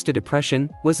corner of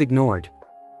insta-depression, was ignored.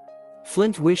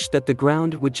 Flint wished that the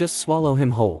ground would just swallow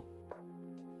him whole.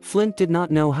 Flint did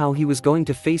not know how he was going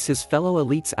to face his fellow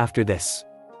elites after this.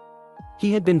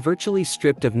 He had been virtually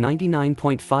stripped of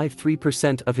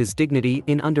 99.53% of his dignity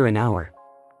in under an hour.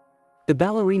 The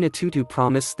ballerina tutu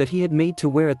promise that he had made to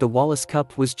wear at the Wallace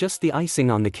Cup was just the icing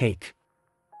on the cake.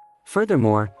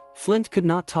 Furthermore, Flint could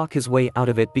not talk his way out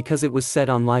of it because it was said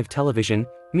on live television,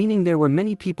 meaning there were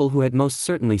many people who had most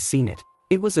certainly seen it.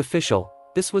 It was official,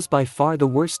 this was by far the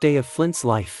worst day of Flint's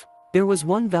life. There was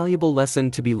one valuable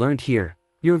lesson to be learned here: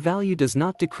 your value does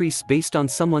not decrease based on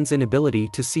someone's inability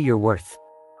to see your worth.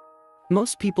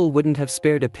 Most people wouldn't have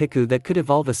spared a Piku that could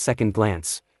evolve a second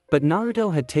glance, but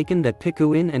Naruto had taken that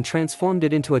Piku in and transformed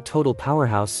it into a total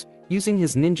powerhouse, using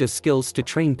his ninja skills to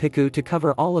train Piku to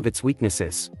cover all of its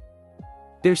weaknesses.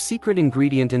 Their secret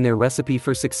ingredient in their recipe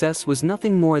for success was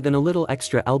nothing more than a little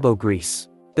extra elbow grease.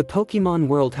 The Pokémon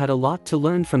world had a lot to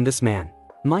learn from this man.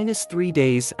 -3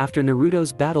 days after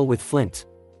Naruto's battle with Flint.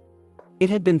 It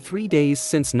had been 3 days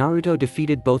since Naruto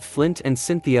defeated both Flint and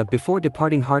Cynthia before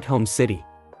departing Hearthome City.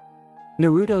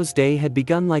 Naruto's day had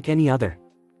begun like any other.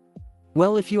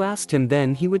 Well, if you asked him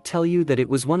then, he would tell you that it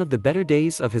was one of the better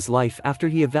days of his life after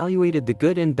he evaluated the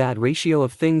good and bad ratio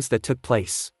of things that took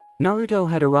place. Naruto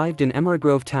had arrived in Emerald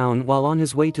Grove Town while on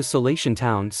his way to Solation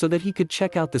Town so that he could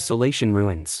check out the Solation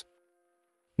ruins.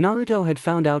 Naruto had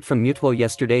found out from Mutuo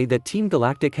yesterday that Team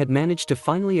Galactic had managed to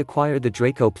finally acquire the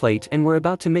Draco Plate and were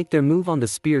about to make their move on the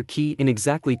Spear Key in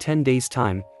exactly 10 days'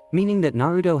 time, meaning that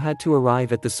Naruto had to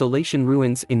arrive at the Solation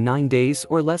ruins in 9 days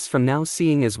or less from now,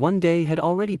 seeing as 1 day had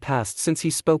already passed since he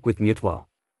spoke with Mutuo.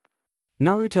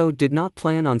 Naruto did not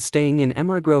plan on staying in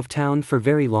Emerald Grove Town for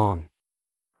very long.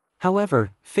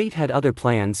 However, fate had other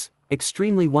plans,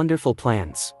 extremely wonderful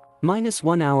plans.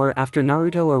 -1 hour after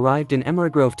Naruto arrived in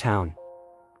Emerald Grove Town.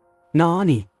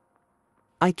 Nani?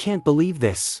 I can't believe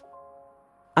this.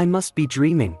 I must be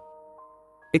dreaming,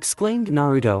 exclaimed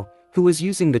Naruto, who was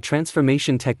using the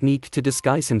transformation technique to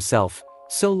disguise himself,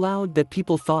 so loud that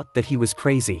people thought that he was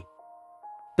crazy.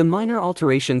 The minor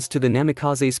alterations to the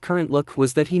Namikaze's current look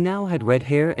was that he now had red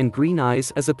hair and green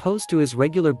eyes as opposed to his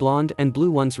regular blonde and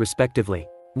blue ones respectively.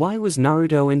 Why was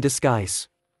Naruto in disguise?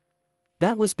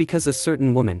 That was because a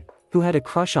certain woman, who had a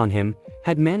crush on him,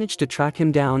 had managed to track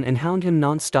him down and hound him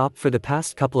non-stop for the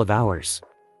past couple of hours.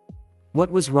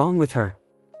 What was wrong with her?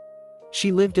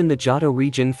 She lived in the Johto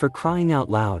region, for crying out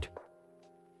loud.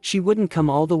 She wouldn't come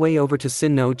all the way over to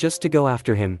Sinnoh just to go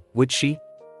after him, would she?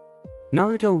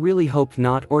 Naruto really hoped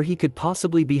not, or he could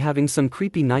possibly be having some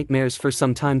creepy nightmares for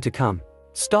some time to come.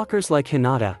 Stalkers like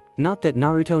Hinata, not that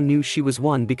Naruto knew she was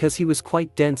one because he was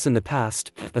quite dense in the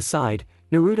past. Aside,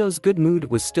 Naruto's good mood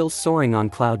was still soaring on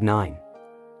cloud 9.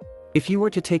 If you were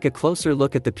to take a closer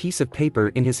look at the piece of paper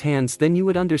in his hands, then you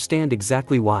would understand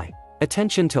exactly why.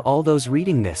 Attention to all those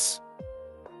reading this.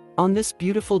 On this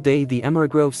beautiful day, the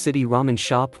Emerald Grove City Ramen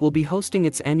Shop will be hosting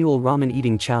its annual ramen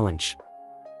eating challenge.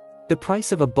 The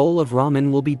price of a bowl of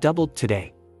ramen will be doubled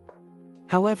today.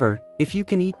 However, if you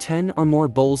can eat 10 or more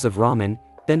bowls of ramen,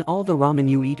 then all the ramen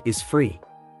you eat is free.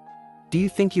 Do you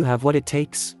think you have what it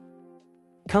takes?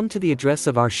 Come to the address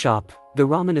of our shop, the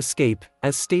Ramen Escape,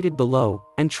 as stated below,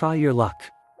 and try your luck.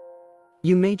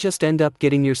 You may just end up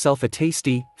getting yourself a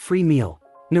tasty, free meal.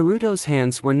 Naruto's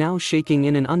hands were now shaking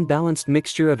in an unbalanced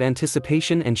mixture of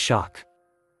anticipation and shock.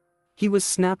 He was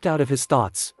snapped out of his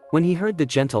thoughts when he heard the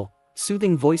gentle,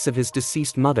 soothing voice of his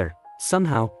deceased mother,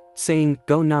 somehow saying,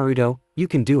 "Go Naruto, you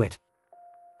can do it.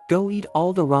 Go eat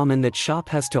all the ramen that shop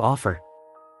has to offer.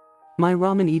 My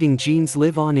ramen eating genes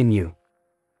live on in you.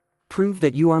 Prove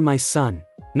that you are my son."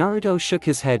 Naruto shook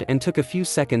his head and took a few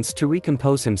seconds to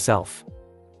recompose himself.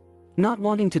 Not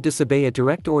wanting to disobey a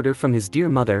direct order from his dear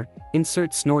mother,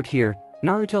 insert snort here,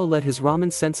 Naruto let his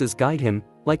ramen senses guide him,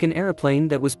 like an airplane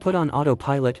that was put on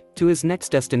autopilot, to his next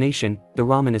destination, the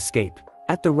Ramen Escape.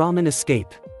 At the Ramen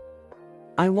Escape.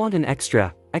 I want an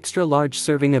extra, extra large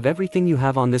serving of everything you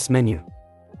have on this menu,"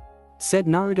 said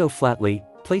Naruto flatly,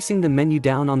 placing the menu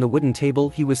down on the wooden table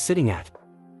he was sitting at.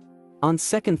 "On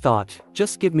second thought,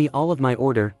 just give me all of my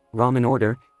order, ramen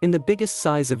order, in the biggest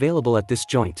size available at this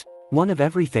joint. One of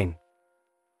everything."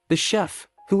 The chef,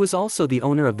 who was also the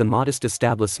owner of the modest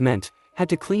establishment, had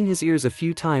to clean his ears a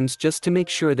few times just to make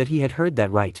sure that he had heard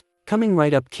that right. "Coming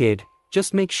right up, kid,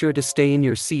 just make sure to stay in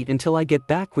your seat until I get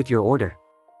back with your order,"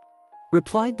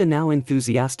 replied the now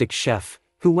enthusiastic chef,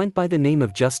 who went by the name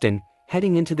of Justin,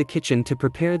 heading into the kitchen to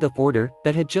prepare the order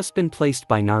that had just been placed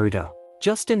by Naruto.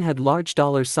 Justin had large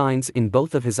dollar signs in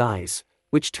both of his eyes,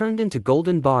 which turned into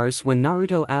golden bars when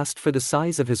Naruto asked for the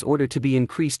size of his order to be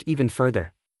increased even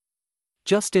further.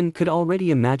 Justin could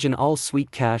already imagine all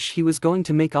sweet cash he was going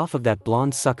to make off of that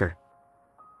blonde sucker.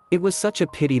 It was such a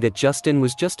pity that Justin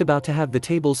was just about to have the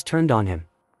tables turned on him.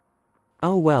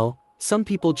 Oh well, some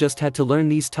people just had to learn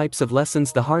these types of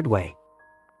lessons the hard way.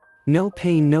 No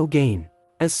pain, no gain.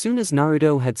 As soon as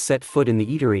Naruto had set foot in the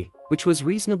eatery, which was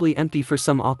reasonably empty for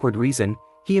some awkward reason,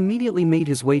 he immediately made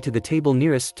his way to the table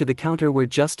nearest to the counter where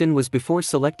Justin was before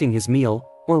selecting his meal,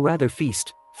 or rather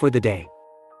feast, for the day.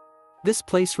 This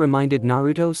place reminded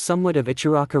Naruto somewhat of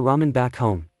Ichiraka Ramen back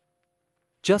home.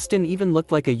 Justin even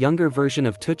looked like a younger version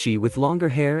of Tsuchi with longer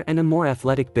hair and a more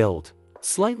athletic build.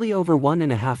 Slightly over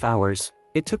 1.5 hours,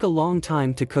 it took a long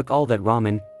time to cook all that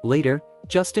ramen. Later,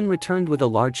 Justin returned with a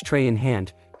large tray in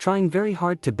hand, trying very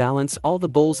hard to balance all the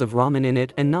bowls of ramen in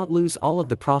it and not lose all of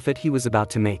the profit he was about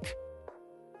to make.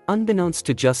 Unbeknownst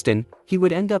to Justin, he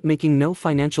would end up making no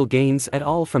financial gains at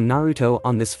all from Naruto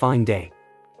on this fine day.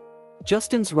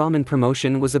 Justin's ramen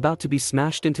promotion was about to be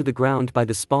smashed into the ground by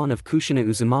the spawn of Kushina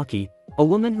Uzumaki, a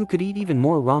woman who could eat even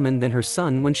more ramen than her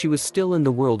son when she was still in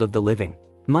the world of the living.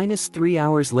 -3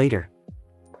 hours later.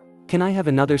 "Can I have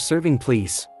another serving,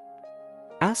 please?"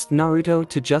 asked Naruto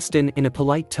to Justin in a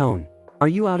polite tone. "Are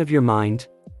you out of your mind?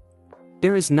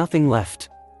 There is nothing left.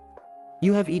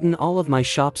 You have eaten all of my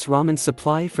shop's ramen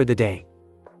supply for the day.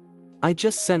 I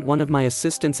just sent one of my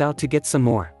assistants out to get some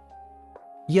more,"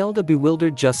 yelled a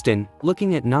bewildered Justin,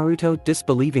 looking at Naruto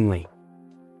disbelievingly.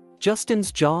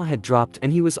 Justin's jaw had dropped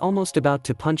and he was almost about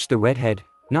to punch the redhead.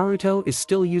 Naruto is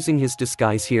still using his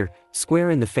disguise here, square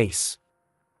in the face.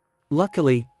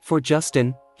 Luckily, for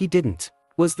Justin, he didn't.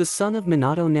 Was the son of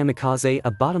Minato Namikaze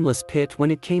a bottomless pit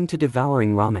when it came to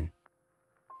devouring ramen?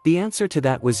 The answer to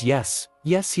that was yes,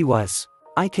 yes he was.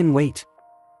 "I can wait,"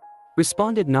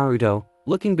 responded Naruto,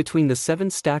 looking between the 7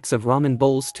 stacks of ramen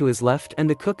bowls to his left and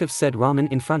the cook of said ramen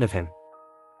in front of him.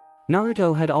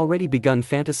 Naruto had already begun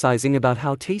fantasizing about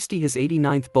how tasty his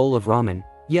 89th bowl of ramen,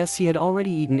 yes he had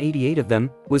already eaten 88 of them,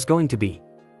 was going to be.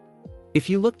 If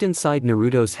you looked inside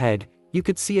Naruto's head, you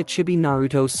could see a chibi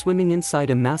Naruto swimming inside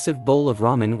a massive bowl of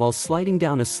ramen while sliding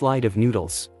down a slide of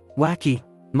noodles. Wacky.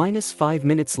 -5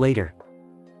 minutes later.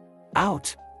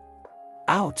 Out.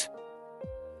 Out.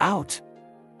 Out.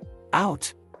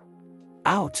 Out.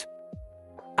 Out.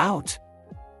 Out.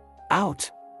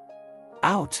 Out.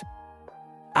 Out.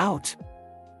 Out.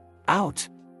 Out.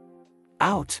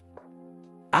 Out.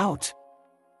 Out.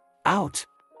 Out.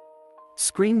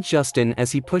 Screamed Justin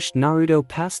as he pushed Naruto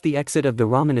past the exit of the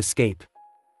ramen escape.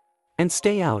 "And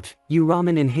stay out, you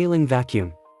ramen inhaling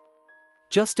vacuum."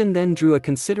 Justin then drew a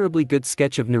considerably good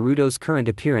sketch of Naruto's current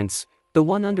appearance, the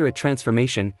one under a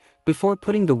transformation, before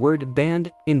putting the word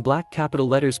 "banned" in black capital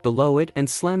letters below it and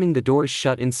slamming the doors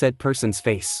shut in said person's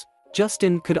face.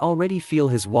 Justin could already feel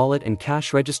his wallet and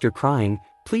cash register crying,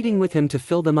 pleading with him to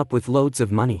fill them up with loads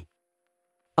of money.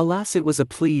 Alas, it was a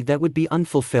plea that would be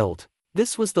unfulfilled.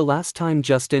 This was the last time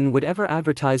Justin would ever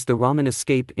advertise the ramen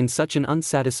escape in such an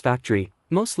unsatisfactory,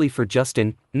 mostly for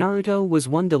Justin, Naruto was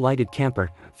one delighted camper,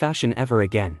 fashion ever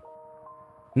again.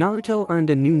 Naruto earned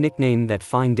a new nickname that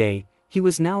fine day. He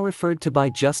was now referred to by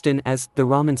Justin as the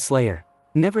Ramen Slayer.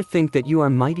 Never think that you are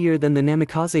mightier than the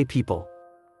Namikaze people.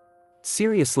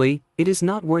 Seriously, it is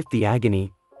not worth the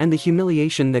agony and the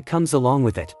humiliation that comes along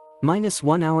with it.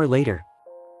 -1 hour later.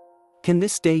 Can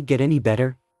this day get any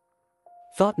better?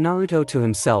 Thought Naruto to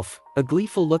himself, a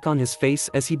gleeful look on his face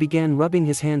as he began rubbing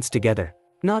his hands together.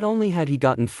 Not only had he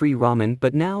gotten free ramen,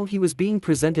 but now he was being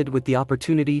presented with the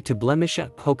opportunity to blemish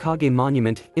a Hokage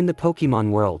monument in the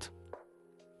Pokémon world.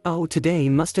 Oh, today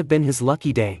must have been his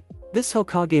lucky day. This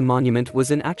Hokage monument was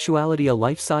in actuality a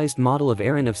life-sized model of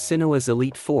Eren of Sinnoh's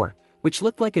Elite Four, which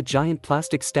looked like a giant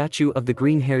plastic statue of the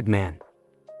green-haired man.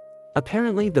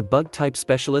 Apparently the bug-type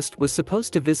specialist was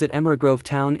supposed to visit Emerald Grove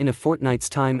Town in a fortnight's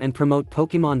time and promote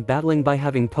Pokémon battling by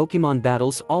having Pokémon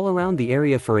battles all around the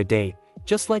area for a day,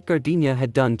 just like Gardenia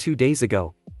had done 2 days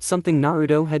ago, something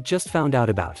Naruto had just found out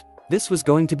about. This was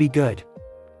going to be good.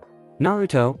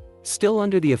 Naruto, still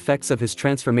under the effects of his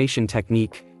transformation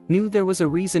technique, knew there was a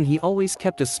reason he always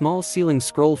kept a small ceiling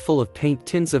scroll full of paint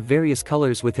tins of various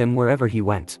colors with him wherever he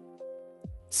went.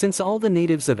 Since all the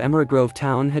natives of Emerald Grove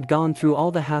Town had gone through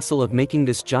all the hassle of making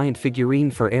this giant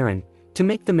figurine for Eren, to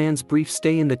make the man's brief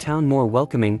stay in the town more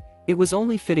welcoming, it was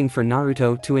only fitting for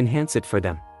Naruto to enhance it for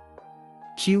them.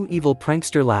 Cue evil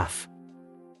prankster laugh.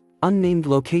 Unnamed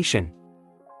location.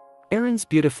 Eren's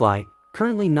Beautifly,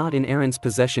 currently not in Eren's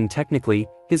possession technically,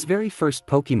 his very first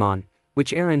Pokémon,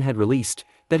 which Eren had released,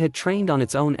 that had trained on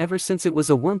its own ever since it was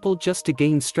a Wurmple just to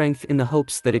gain strength in the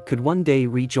hopes that it could one day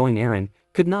rejoin Eren,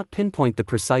 could not pinpoint the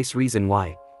precise reason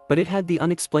why, but it had the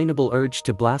unexplainable urge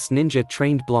to blast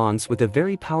ninja-trained blondes with a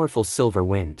very powerful silver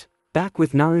wind. Back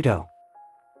with Naruto.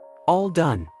 All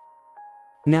done.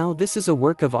 Now this is a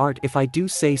work of art if I do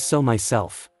say so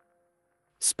myself.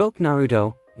 Spoke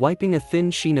Naruto, wiping a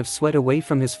thin sheen of sweat away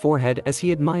from his forehead as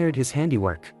he admired his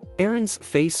handiwork. Eren's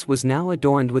face was now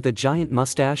adorned with a giant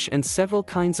mustache and several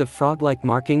kinds of frog-like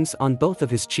markings on both of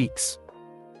his cheeks.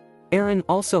 Eren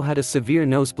also had a severe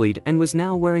nosebleed and was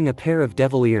now wearing a pair of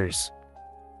devil ears.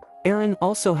 Eren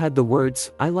also had the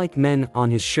words, "I like men," on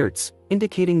his shirts,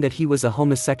 indicating that he was a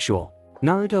homosexual.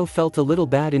 Naruto felt a little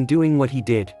bad in doing what he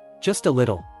did, just a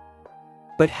little.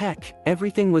 But heck,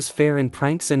 everything was fair in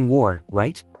pranks and war,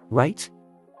 right?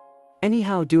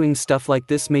 Anyhow, doing stuff like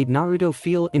this made Naruto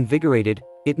feel invigorated,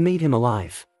 it made him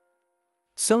alive.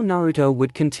 So Naruto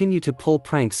would continue to pull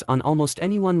pranks on almost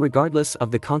anyone regardless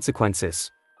of the consequences.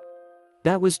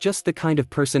 That was just the kind of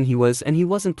person he was, and he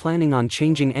wasn't planning on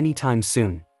changing anytime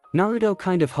soon. Naruto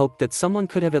kind of hoped that someone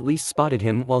could have at least spotted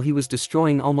him while he was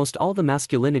destroying almost all the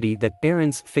masculinity that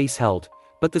Eren's face held,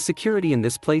 but the security in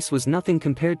this place was nothing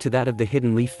compared to that of the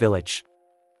Hidden Leaf Village.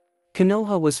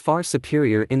 Konoha was far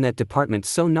superior in that department,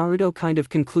 so Naruto kind of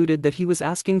concluded that he was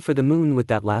asking for the moon with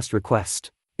that last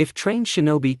request. If trained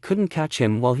shinobi couldn't catch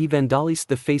him while he vandalized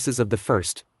the faces of the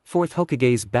first, fourth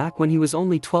Hokages back when he was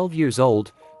only 12 years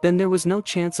old, then there was no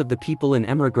chance of the people in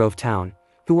Emerald Grove Town,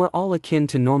 who were all akin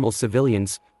to normal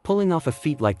civilians, pulling off a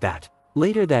feat like that.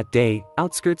 Later that day,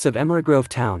 outskirts of Emerald Grove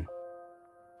Town.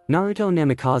 Naruto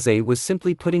Namikaze was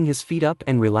simply putting his feet up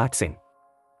and relaxing.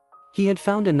 He had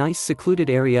found a nice secluded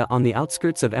area on the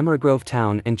outskirts of Emerald Grove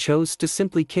Town and chose to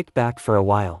simply kick back for a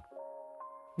while.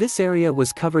 This area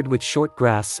was covered with short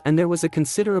grass and there was a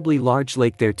considerably large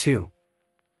lake there too.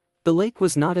 The lake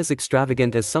was not as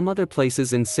extravagant as some other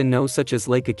places in Sinnoh such as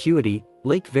Lake Acuity,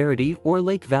 Lake Verity or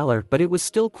Lake Valor, but it was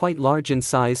still quite large in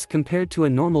size compared to a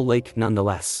normal lake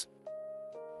nonetheless.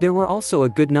 There were also a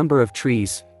good number of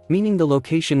trees, meaning the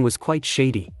location was quite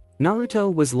shady.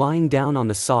 Naruto was lying down on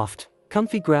the soft,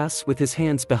 comfy grass with his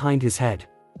hands behind his head.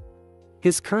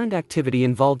 His current activity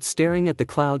involved staring at the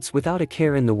clouds without a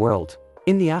care in the world.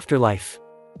 In the afterlife,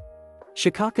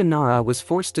 Shikaka Nara was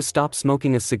forced to stop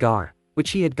smoking a cigar,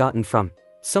 which he had gotten from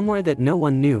somewhere that no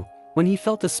one knew, when he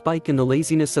felt a spike in the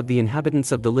laziness of the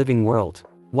inhabitants of the living world.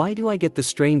 Why do I get the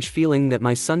strange feeling that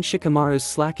my son Shikamaru's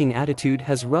slacking attitude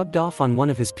has rubbed off on one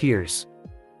of his peers?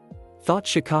 Thought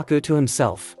Shikaku to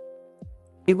himself.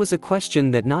 It was a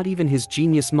question that not even his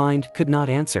genius mind could not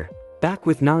answer. Back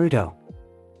with Naruto.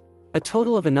 A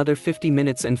total of another 50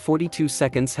 minutes and 42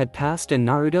 seconds had passed and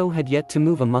Naruto had yet to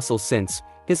move a muscle since,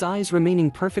 his eyes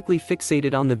remaining perfectly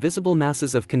fixated on the visible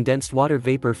masses of condensed water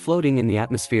vapor floating in the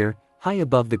atmosphere, high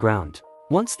above the ground.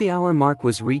 Once the hour mark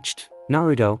was reached,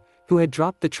 Naruto, who had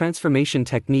dropped the transformation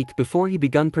technique before he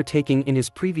begun partaking in his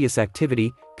previous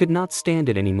activity, could not stand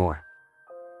it anymore.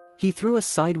 He threw a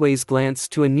sideways glance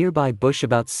to a nearby bush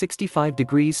about 65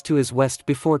 degrees to his west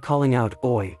before calling out,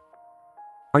 "Oi!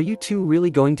 Are you two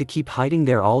really going to keep hiding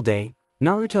there all day?"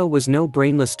 Naruto was no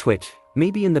brainless twit,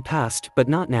 maybe in the past but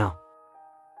not now.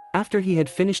 After he had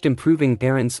finished improving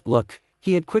Eren's look,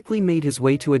 he had quickly made his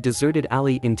way to a deserted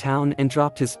alley in town and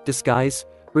dropped his disguise,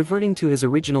 reverting to his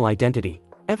original identity.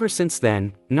 Ever since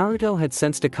then, Naruto had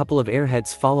sensed a couple of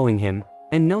airheads following him,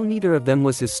 and no, neither of them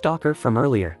was his stalker from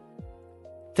earlier.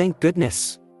 Thank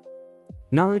goodness.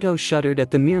 Naruto shuddered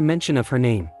at the mere mention of her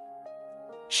name.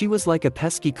 She was like a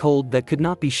pesky cold that could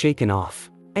not be shaken off.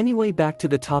 Anyway, back to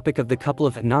the topic of the couple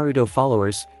of Naruto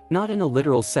followers, not in a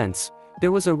literal sense.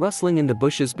 There was a rustling in the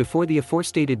bushes before the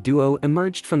aforestated duo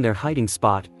emerged from their hiding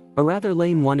spot, a rather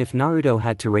lame one if Naruto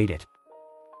had to rate it.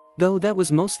 Though that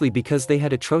was mostly because they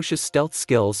had atrocious stealth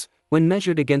skills, when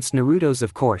measured against Naruto's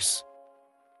of course.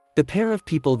 The pair of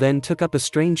people then took up a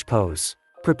strange pose.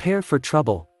 Prepare for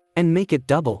trouble, and make it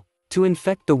double, to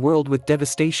infect the world with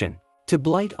devastation, to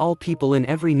blight all people in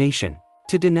every nation,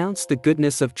 to denounce the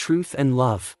goodness of truth and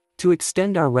love, to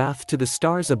extend our wrath to the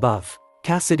stars above.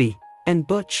 Cassidy and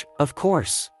Butch, of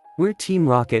course. We're Team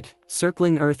Rocket,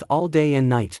 circling Earth all day and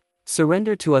night.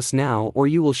 Surrender to us now or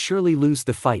you will surely lose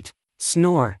the fight.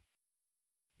 Snore.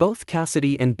 Both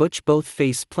Cassidy and Butch both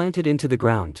face planted into the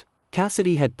ground.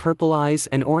 Cassidy had purple eyes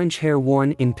and orange hair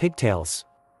worn in pigtails.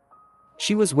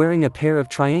 She was wearing a pair of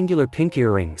triangular pink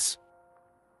earrings.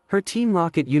 Her Team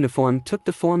Rocket uniform took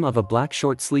the form of a black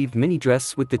short-sleeved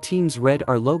mini-dress with the team's Red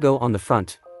R logo on the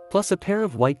front, plus a pair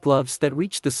of white gloves that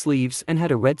reached the sleeves and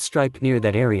had a red stripe near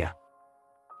that area.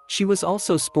 She was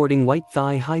also sporting white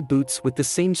thigh-high boots with the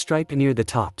same stripe near the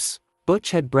tops.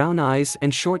 Butch had brown eyes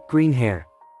and short green hair.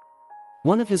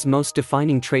 One of his most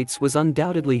defining traits was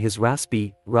undoubtedly his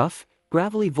raspy, rough,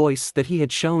 gravelly voice that he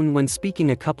had shown when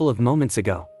speaking a couple of moments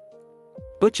ago.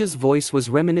 Butch's voice was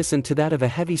reminiscent to that of a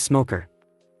heavy smoker.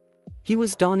 He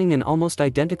was donning an almost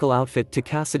identical outfit to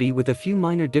Cassidy with a few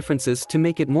minor differences to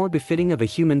make it more befitting of a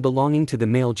human belonging to the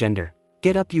male gender.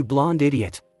 "Get up, you blonde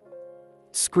idiot!"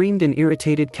 screamed an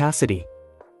irritated Cassidy.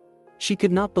 She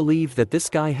could not believe that this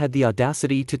guy had the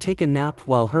audacity to take a nap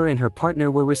while her and her partner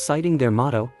were reciting their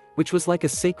motto, which was like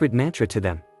a sacred mantra to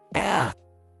them. Ah!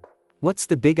 What's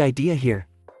the big idea here?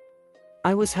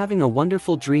 I was having a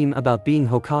wonderful dream about being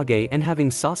Hokage and having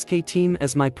Sasuke team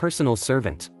as my personal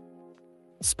servant.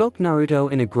 Spoke Naruto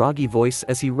in a groggy voice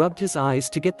as he rubbed his eyes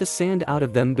to get the sand out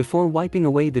of them before wiping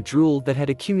away the drool that had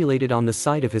accumulated on the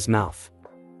side of his mouth.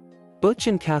 Butch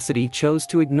and Cassidy chose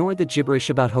to ignore the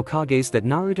gibberish about Hokages that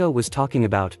Naruto was talking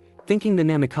about, thinking the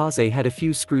Namikaze had a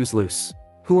few screws loose.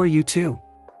 "Who are you two?"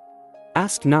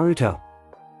 asked Naruto.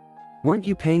 "Weren't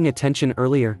you paying attention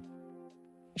earlier?"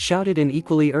 shouted an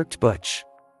equally irked Butch.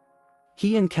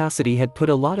 He and Cassidy had put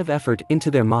a lot of effort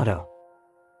into their motto.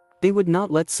 They would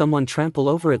not let someone trample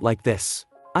over it like this.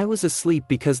 "I was asleep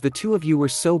because the two of you were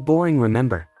so boring,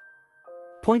 remember?"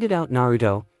 pointed out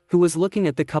Naruto, who was looking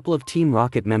at the couple of Team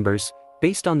Rocket members,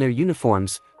 based on their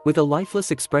uniforms, with a lifeless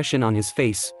expression on his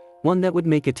face, one that would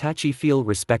make Itachi feel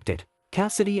respected.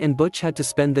 Cassidy and Butch had to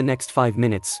spend the next 5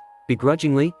 minutes,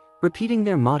 begrudgingly, repeating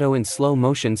their motto in slow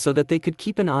motion so that they could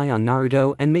keep an eye on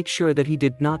Naruto and make sure that he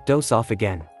did not doze off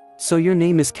again. "So your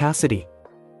name is Cassidy?"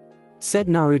 said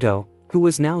Naruto, who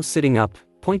was now sitting up,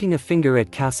 pointing a finger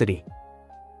at Cassidy.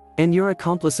 "And your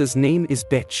accomplice's name is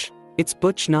Bitch. It's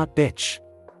Butch, not Bitch."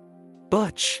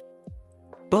 "Butch!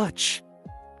 Butch!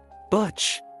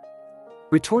 Butch!"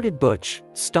 retorted Butch,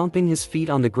 stomping his feet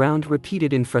on the ground,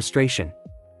 repeated in frustration.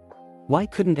 Why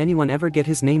couldn't anyone ever get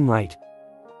his name right?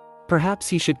 Perhaps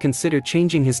he should consider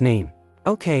changing his name.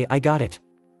 "Okay, I got it.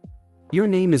 Your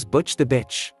name is Butch the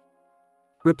Bitch,"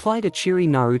 replied a cheery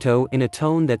Naruto in a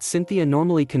tone that Cynthia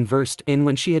normally conversed in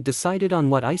when she had decided on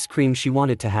what ice cream she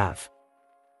wanted to have.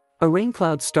 A rain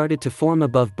cloud started to form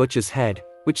above Butch's head,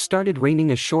 which started raining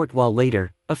a short while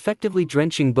later, effectively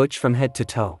drenching Butch from head to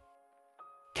toe.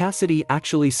 Cassidy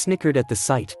actually snickered at the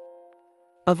sight.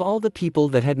 Of all the people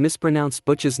that had mispronounced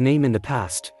Butch's name in the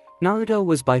past, Naruto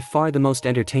was by far the most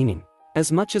entertaining.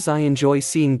 As much as I enjoy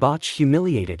seeing Butch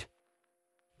humiliated.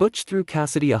 Butch threw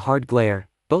Cassidy a hard glare,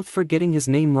 both for getting his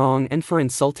name wrong and for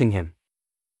insulting him.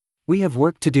 "We have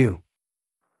work to do."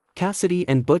 Cassidy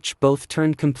and Butch both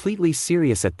turned completely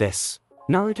serious at this.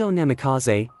 "Naruto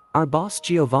Namikaze, our boss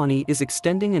Giovanni is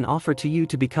extending an offer to you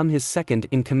to become his second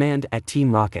in command at Team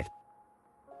Rocket,"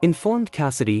 informed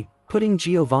Cassidy, putting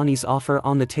Giovanni's offer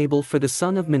on the table for the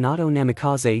son of Minato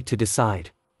Namikaze to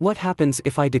decide. "What happens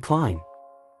if I decline?"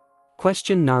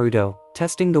 questioned Naruto,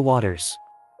 testing the waters.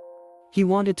 He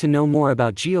wanted to know more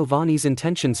about Giovanni's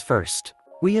intentions first.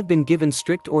 "We have been given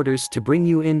strict orders to bring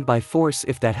you in by force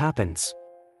if that happens.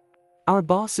 Our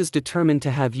boss is determined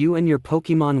to have you and your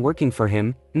Pokémon working for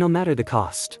him, no matter the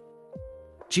cost.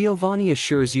 Giovanni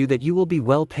assures you that you will be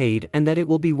well paid and that it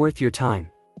will be worth your time.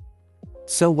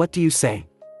 So what do you say?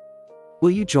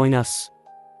 Will you join us?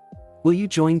 Will you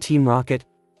join Team Rocket?"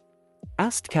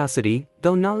 asked Cassidy,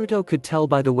 though Naruto could tell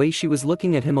by the way she was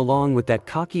looking at him along with that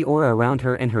cocky aura around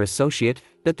her and her associate,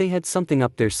 that they had something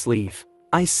up their sleeve.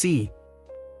 "I see,"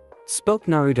 spoke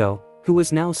Naruto, who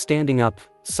was now standing up,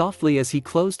 softly as he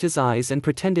closed his eyes and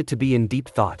pretended to be in deep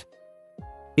thought.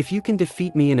 "If you can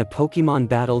defeat me in a Pokémon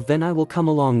battle, then I will come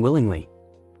along willingly.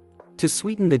 To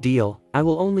sweeten the deal, I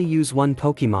will only use one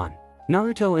Pokémon."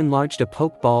 Naruto enlarged a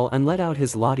Pokeball and let out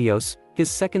his Latios,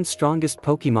 his second strongest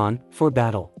Pokémon, for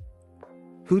battle.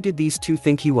 Who did these two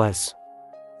think he was?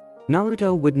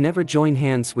 Naruto would never join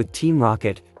hands with Team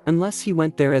Rocket, unless he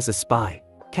went there as a spy.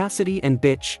 Cassidy and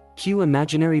Bitch, cue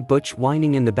imaginary Butch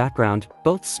whining in the background,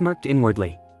 both smirked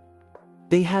inwardly.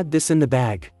 They had this in the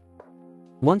bag.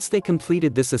 Once they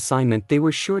completed this assignment, they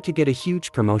were sure to get a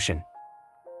huge promotion.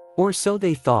 Or so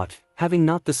they thought, having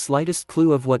not the slightest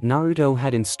clue of what Naruto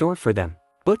had in store for them.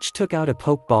 Butch took out a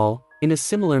Pokeball, in a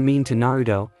similar mien to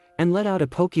Naruto, and let out a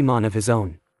Pokémon of his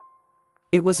own.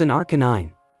 It was an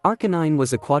Arcanine. Arcanine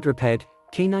was a quadruped,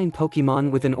 canine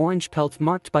Pokémon with an orange pelt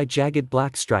marked by jagged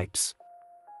black stripes.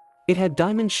 It had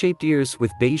diamond-shaped ears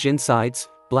with beige insides,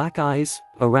 black eyes,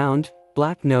 a round,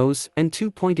 black nose, and two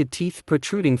pointed teeth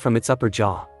protruding from its upper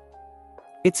jaw.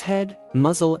 Its head,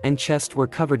 muzzle, and chest were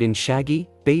covered in shaggy,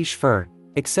 beige fur,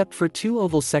 except for two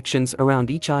oval sections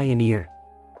around each eye and ear.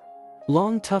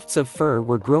 Long tufts of fur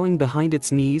were growing behind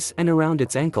its knees and around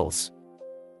its ankles.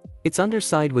 Its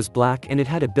underside was black and it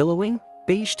had a billowing,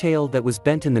 beige tail that was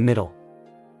bent in the middle.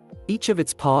 Each of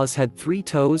its paws had 3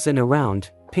 toes and a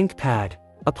round, pink pad.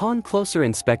 Upon closer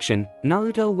inspection,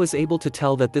 Naruto was able to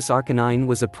tell that this Arcanine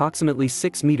was approximately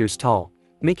 6 meters tall,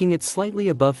 making it slightly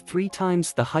above 3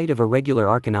 times the height of a regular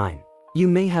Arcanine. You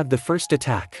may have the first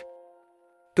attack.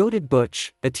 Goaded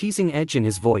Butch, a teasing edge in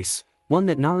his voice, one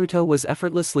that Naruto was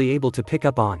effortlessly able to pick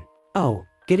up on. Oh,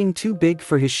 getting too big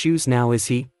for his shoes now, is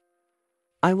he?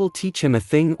 I will teach him a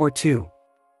thing or two,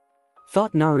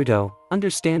 thought Naruto,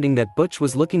 understanding that Butch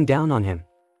was looking down on him.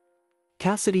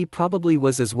 Cassidy probably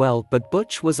was as well, but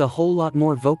Butch was a whole lot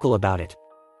more vocal about it.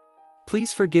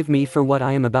 Please forgive me for what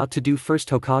I am about to do, first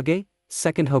Hokage,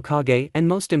 second Hokage, and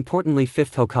most importantly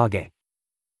fifth Hokage.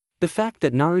 The fact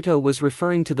that Naruto was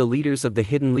referring to the leaders of the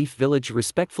Hidden Leaf Village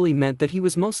respectfully meant that he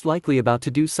was most likely about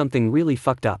to do something really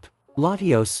fucked up.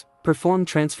 Latios, perform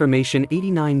transformation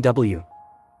 89W.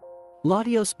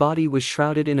 Latios' body was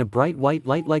shrouded in a bright white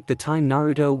light like the time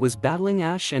Naruto was battling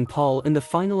Ash and Paul in the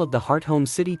final of the Hearthome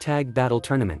City Tag Battle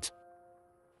Tournament.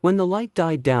 When the light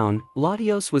died down,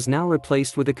 Latios was now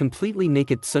replaced with a completely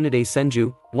naked Tsunade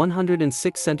Senju,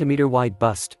 106 cm wide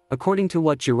bust, according to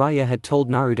what Jiraiya had told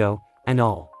Naruto, and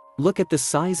all. Look at the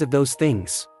size of those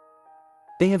things.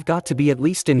 They have got to be at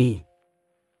least an E.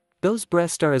 Those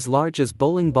breasts are as large as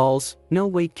bowling balls, no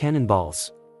weight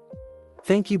cannonballs.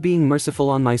 Thank you being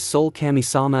merciful on my soul,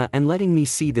 Kami-sama, and letting me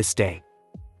see this day,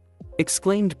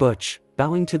 exclaimed Butch,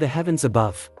 bowing to the heavens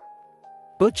above.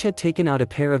 Butch had taken out a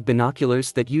pair of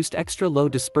binoculars that used extra low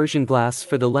dispersion glass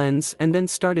for the lens and then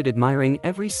started admiring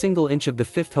every single inch of the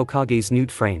fifth Hokage's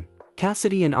nude frame.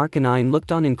 Cassidy and Arcanine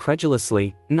looked on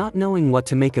incredulously, not knowing what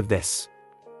to make of this.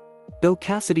 Though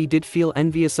Cassidy did feel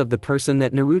envious of the person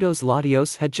that Naruto's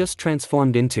Latios had just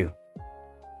transformed into.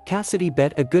 Cassidy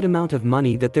bet a good amount of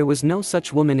money that there was no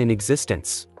such woman in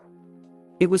existence.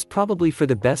 It was probably for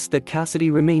the best that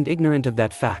Cassidy remained ignorant of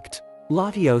that fact.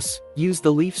 Latios used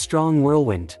the leaf-strong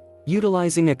whirlwind,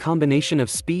 utilizing a combination of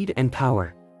speed and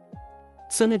power.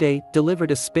 Tsunade delivered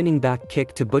a spinning back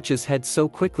kick to Butch's head so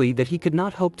quickly that he could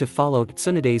not hope to follow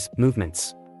Tsunade's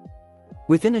movements.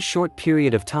 Within a short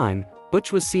period of time,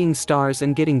 Butch was seeing stars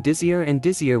and getting dizzier and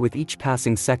dizzier with each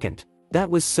passing second. That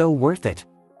was so worth it,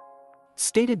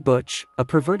 stated Butch, a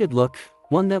perverted look,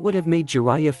 one that would have made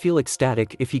Jiraiya feel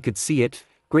ecstatic if he could see it,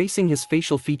 gracing his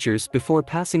facial features before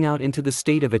passing out into the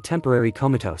state of a temporary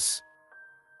comatose.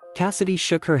 Cassidy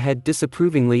shook her head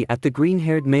disapprovingly at the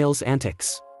green-haired male's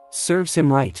antics. Serves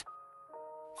him right,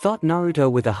 thought Naruto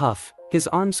with a huff, his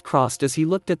arms crossed as he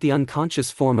looked at the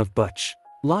unconscious form of Butch.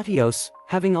 Latios,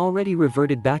 having already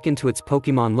reverted back into its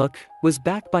Pokemon look, was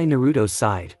back by Naruto's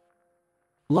side.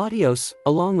 Latios,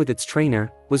 along with its trainer,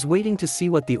 was waiting to see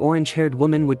what the orange-haired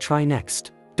woman would try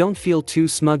next. Don't feel too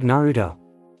smug, Naruto.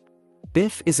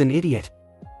 Biff is an idiot.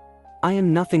 I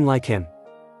am nothing like him,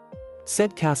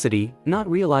 said Cassidy, not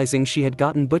realizing she had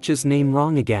gotten Butch's name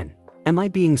wrong again. Am I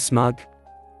being smug?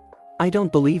 I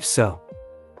don't believe so.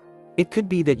 It could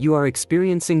be that you are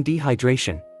experiencing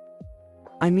dehydration.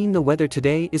 I mean, the weather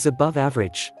today is above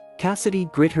average. Cassidy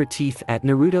grit her teeth at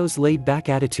Naruto's laid-back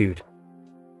attitude.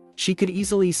 She could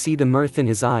easily see the mirth in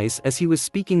his eyes as he was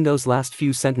speaking those last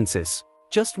few sentences.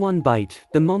 Just one bite,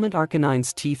 the moment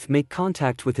Arcanine's teeth make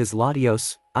contact with his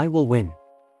Latios, I will win,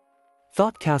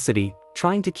 thought Cassidy,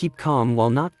 trying to keep calm while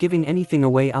not giving anything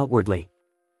away outwardly.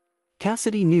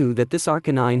 Cassidy knew that this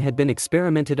Arcanine had been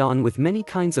experimented on with many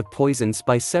kinds of poisons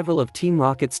by several of Team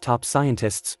Rocket's top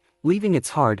scientists, leaving its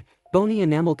hard, bony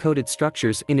enamel-coated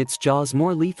structures in its jaws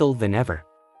more lethal than ever.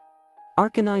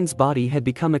 Arcanine's body had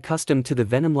become accustomed to the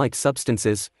venom-like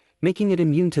substances, making it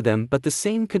immune to them, but the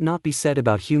same could not be said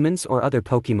about humans or other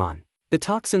Pokemon. The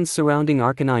toxins surrounding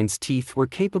Arcanine's teeth were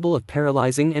capable of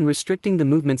paralyzing and restricting the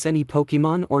movements any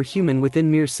Pokemon or human within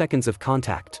mere seconds of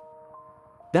contact.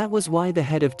 That was why the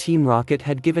head of Team Rocket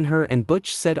had given her and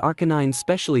Butch said Arcanine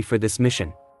specially for this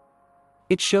mission.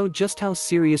 It showed just how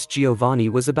serious Giovanni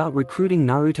was about recruiting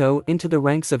Naruto into the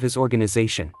ranks of his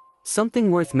organization. Something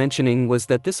worth mentioning was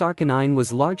that this Arcanine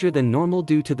was larger than normal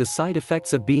due to the side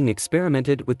effects of being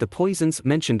experimented with the poisons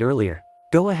mentioned earlier.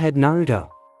 Go ahead, Naruto.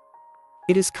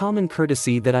 It is common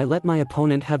courtesy that I let my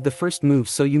opponent have the first move,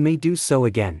 so you may do so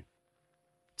again.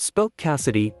 spoke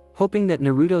Cassidy, hoping that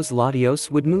Naruto's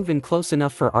Latios would move in close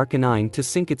enough for Arcanine to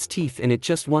sink its teeth in it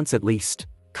just once at least.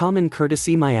 Common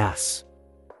courtesy my ass.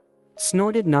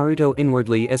 Snorted Naruto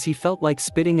inwardly as he felt like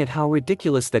spitting at how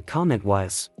ridiculous that comment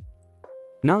was.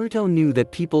 Naruto knew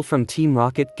that people from Team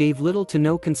Rocket gave little to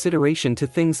no consideration to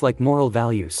things like moral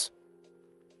values.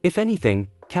 If anything,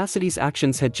 Cassidy's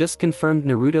actions had just confirmed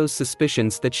Naruto's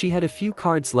suspicions that she had a few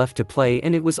cards left to play,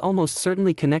 and it was almost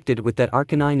certainly connected with that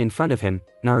Arcanine in front of him.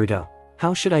 Naruto.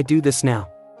 How should I do this now?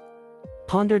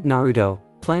 Pondered Naruto,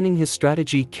 planning his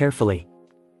strategy carefully.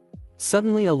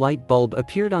 Suddenly a light bulb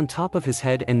appeared on top of his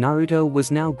head, and Naruto was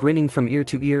now grinning from ear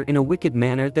to ear in a wicked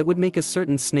manner that would make a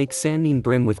certain snake Sannin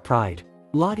brim with pride.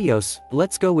 Latios,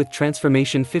 let's go with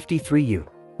transformation 53U.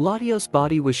 Latios'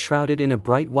 body was shrouded in a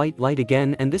bright white light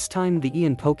again, and this time the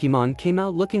Ian Pokémon came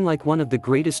out looking like one of the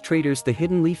greatest traders the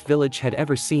Hidden Leaf Village had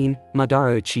ever seen,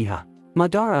 Madara Uchiha.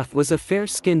 Madara was a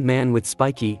fair-skinned man with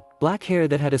spiky, black hair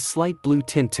that had a slight blue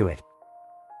tint to it.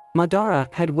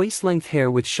 Madara had waist-length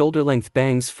hair with shoulder-length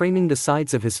bangs framing the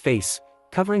sides of his face,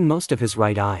 covering most of his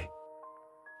right eye.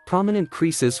 Prominent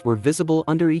creases were visible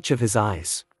under each of his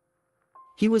eyes.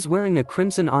 He was wearing a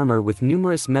crimson armor with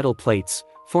numerous metal plates,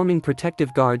 forming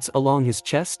protective guards along his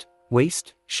chest,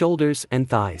 waist, shoulders, and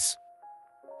thighs.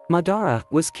 Madara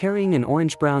was carrying an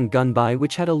orange-brown gunbai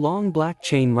which had a long black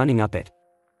chain running up it.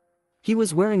 He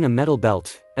was wearing a metal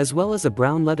belt, as well as a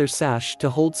brown leather sash to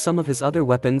hold some of his other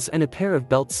weapons and a pair of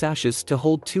belt sashes to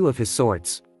hold two of his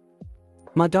swords.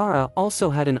 Madara also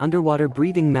had an underwater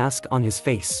breathing mask on his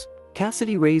face.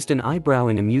 Cassidy raised an eyebrow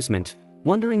in amusement,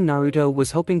 wondering Naruto was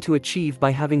hoping to achieve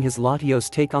by having his Latios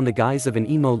take on the guise of an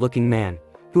emo-looking man,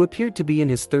 who appeared to be in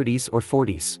his 30s or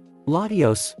 40s.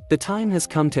 Latios, the time has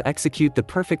come to execute the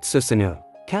perfect Susanoo,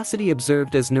 Cassidy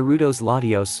observed as Naruto's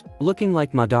Latios, looking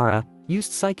like Madara,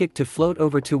 used Psychic to float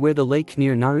over to where the lake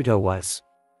near Naruto was.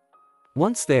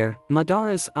 Once there,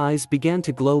 Madara's eyes began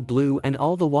to glow blue, and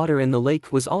all the water in the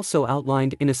lake was also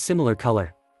outlined in a similar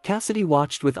color. Cassidy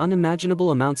watched with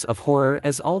unimaginable amounts of horror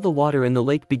as all the water in the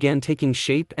lake began taking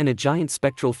shape, and a giant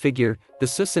spectral figure, the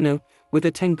Susanoo, with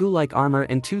a Tengu-like armor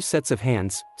and two sets of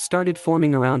hands, started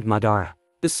forming around Madara.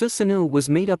 The Susanoo was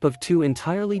made up of two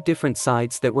entirely different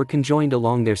sides that were conjoined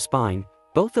along their spine,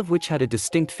 both of which had a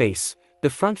distinct face. The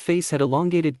front face had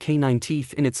elongated canine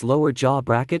teeth in its lower jaw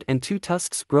bracket and two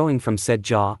tusks growing from said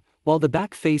jaw, while the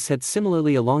back face had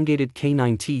similarly elongated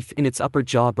canine teeth in its upper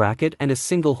jaw bracket and a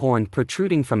single horn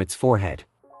protruding from its forehead.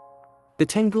 The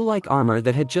Tengu-like armor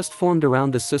that had just formed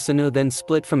around the Susanoo then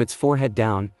split from its forehead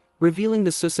down, revealing the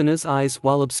Susanoo's eyes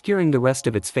while obscuring the rest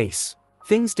of its face.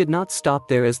 Things did not stop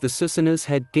there, as the Susanoo's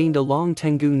head gained a long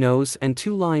Tengu nose and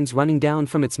two lines running down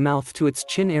from its mouth to its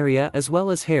chin area, as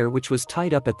well as hair which was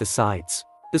tied up at the sides.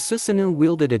 The Susanoo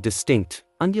wielded a distinct,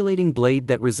 undulating blade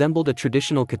that resembled a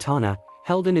traditional katana,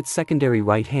 held in its secondary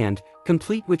right hand,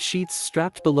 complete with sheaths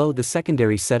strapped below the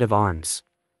secondary set of arms.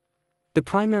 The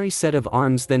primary set of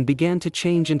arms then began to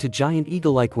change into giant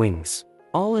eagle-like wings.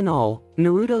 All in all,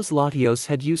 Naruto's Latios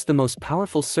had used the most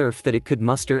powerful surf that it could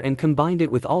muster and combined it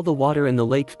with all the water in the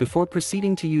lake before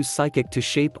proceeding to use Psychic to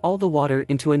shape all the water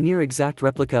into a near-exact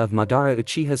replica of Madara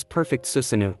Uchiha's perfect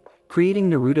Susanoo, creating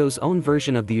Naruto's own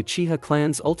version of the Uchiha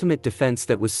clan's ultimate defense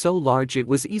that was so large it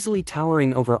was easily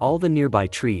towering over all the nearby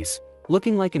trees,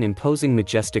 looking like an imposing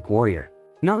majestic warrior.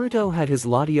 Naruto had his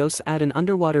Latios add an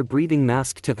underwater breathing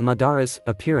mask to Madara's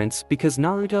appearance because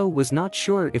Naruto was not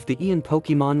sure if the Ian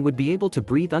Pokémon would be able to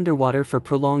breathe underwater for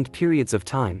prolonged periods of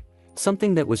time,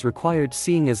 something that was required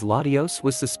seeing as Latios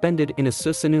was suspended in a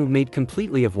Susanoo made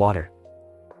completely of water.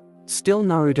 Still,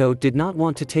 Naruto did not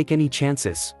want to take any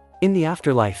chances. In the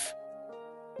afterlife.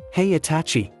 Hey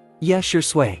Itachi. Yeah, sure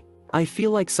sway. I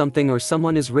feel like something or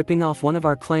someone is ripping off one of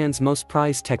our clan's most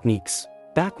prized techniques.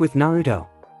 Back with Naruto.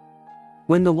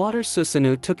 When the water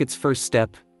Susanoo took its first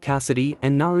step, Cassidy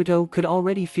and Naruto could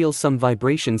already feel some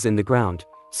vibrations in the ground,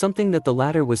 something that the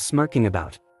latter was smirking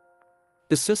about.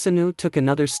 The Susanoo took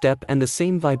another step and the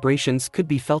same vibrations could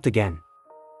be felt again.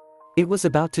 It was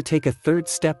about to take a third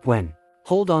step when,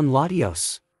 hold on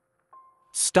Latios.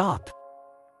 Stop.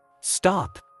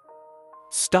 Stop.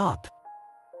 Stop.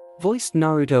 Voiced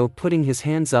Naruto, putting his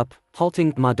hands up,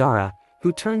 halting Madara,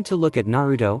 who turned to look at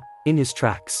Naruto, in his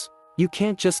tracks. You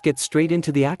can't just get straight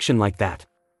into the action like that.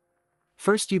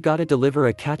 First you gotta deliver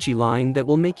a catchy line that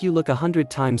will make you look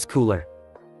 100 times cooler.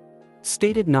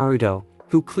 Stated Naruto,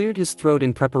 who cleared his throat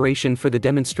in preparation for the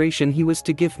demonstration he was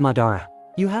to give Madara.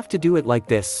 You have to do it like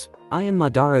this. I am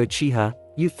Madara Uchiha,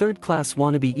 you third-class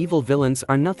wannabe evil villains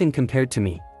are nothing compared to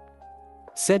me.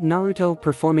 Said Naruto,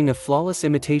 performing a flawless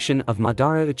imitation of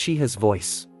Madara Uchiha's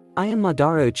voice. I am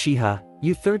Madara Uchiha,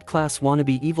 You third-class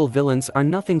wannabe evil villains are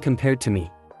nothing compared to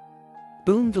me.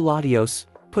 Boomed Latios,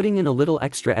 putting in a little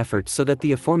extra effort so that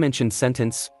the aforementioned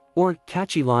sentence, or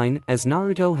catchy line as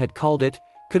Naruto had called it,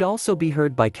 could also be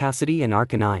heard by Cassidy and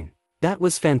Arcanine. That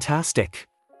was fantastic.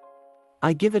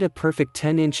 I give it a perfect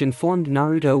 10-inch, informed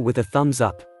Naruto with a thumbs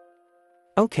up.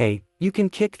 Okay, you can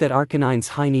kick that Arcanine's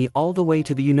hiney all the way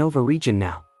to the Unova region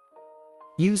now.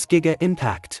 Use Giga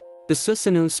Impact. The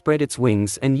Susanoo spread its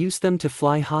wings and used them to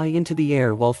fly high into the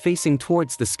air while facing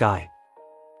towards the sky.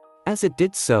 As it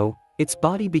did so, its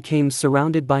body became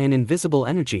surrounded by an invisible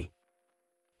energy.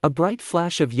 A bright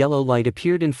flash of yellow light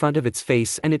appeared in front of its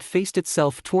face and it faced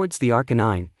itself towards the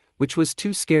Arcanine, which was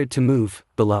too scared to move,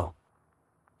 below.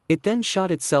 It then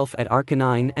shot itself at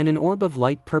Arcanine and an orb of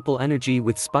light purple energy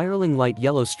with spiraling light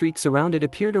yellow streaks around it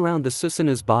appeared around the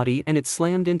Susanoo's body and it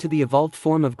slammed into the evolved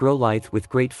form of Growlithe with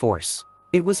great force.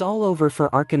 It was all over for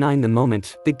Arcanine the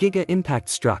moment the Giga Impact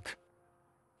struck.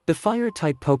 The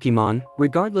Fire-type Pokémon,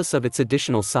 regardless of its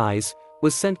additional size,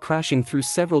 was sent crashing through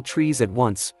several trees at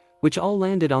once, which all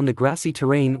landed on the grassy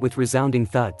terrain with resounding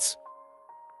thuds.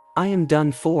 I am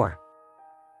done for.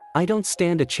 I don't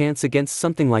stand a chance against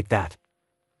something like that,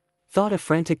 thought a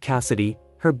frantic Cassidy,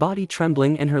 her body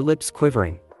trembling and her lips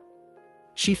quivering.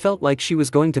 She felt like she was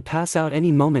going to pass out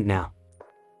any moment now.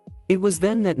 It was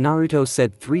then that Naruto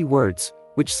said 3 words,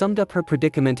 which summed up her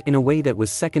predicament in a way that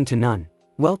was second to none.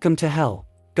 Welcome to hell.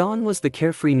 Gone was the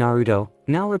carefree Naruto,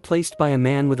 now replaced by a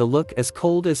man with a look as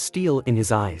cold as steel in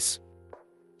his eyes.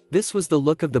 This was the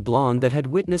look of the blonde that had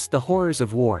witnessed the horrors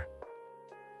of war.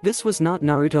 This was not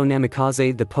Naruto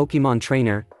Namikaze the Pokémon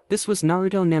trainer, this was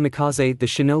Naruto Namikaze the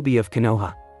shinobi of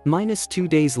Konoha. -2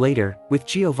 days later, with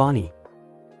Giovanni.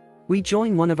 We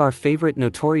join one of our favorite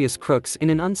notorious crooks in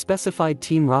an unspecified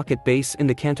Team Rocket base in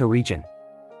the Kanto region.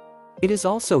 It is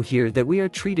also here that we are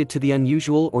treated to the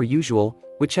unusual or usual,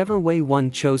 whichever way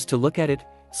one chose to look at it,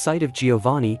 sight of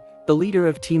Giovanni, the leader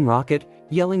of Team Rocket,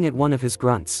 yelling at one of his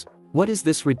grunts. What is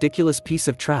this ridiculous piece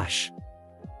of trash?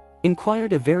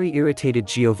 Inquired a very irritated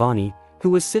Giovanni, who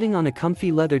was sitting on a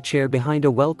comfy leather chair behind a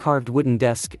well-carved wooden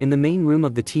desk in the main room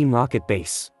of the Team Rocket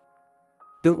base.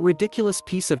 The ridiculous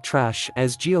piece of trash,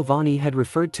 as Giovanni had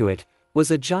referred to it, was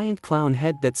a giant clown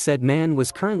head that said man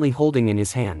was currently holding in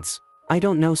his hands. I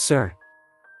don't know, sir.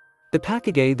 The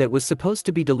package that was supposed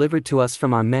to be delivered to us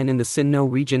from our men in the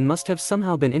Sinnoh region must have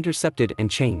somehow been intercepted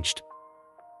and changed.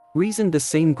 Reasoned the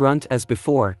same grunt as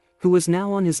before, who was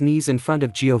now on his knees in front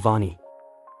of Giovanni.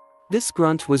 This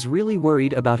grunt was really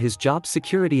worried about his job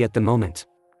security at the moment.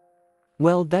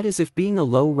 Well, that is if being a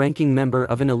low-ranking member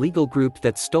of an illegal group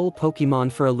that stole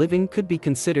Pokémon for a living could be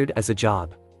considered as a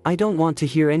job. I don't want to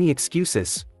hear any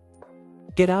excuses.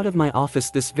 Get out of my office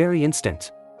this very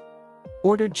instant,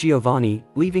 ordered Giovanni,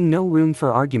 leaving no room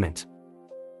for argument.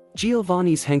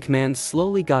 Giovanni's Henkman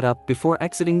slowly got up before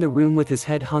exiting the room with his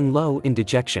head hung low in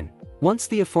dejection. Once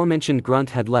the aforementioned grunt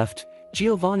had left,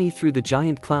 Giovanni threw the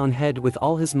giant clown head with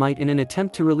all his might in an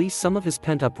attempt to release some of his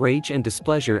pent-up rage and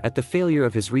displeasure at the failure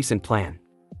of his recent plan.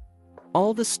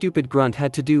 All the stupid grunt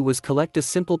had to do was collect a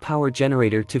simple power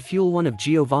generator to fuel one of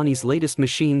Giovanni's latest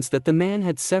machines that the man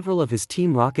had several of his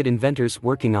Team Rocket inventors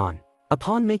working on.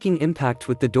 Upon making impact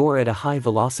with the door at a high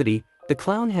velocity, the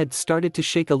clown head started to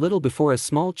shake a little before a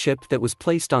small chip that was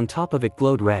placed on top of it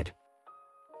glowed red.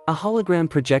 A hologram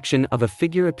projection of a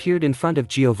figure appeared in front of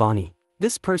Giovanni.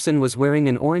 This person was wearing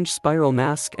an orange spiral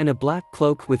mask and a black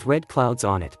cloak with red clouds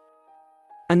on it.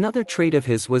 Another trait of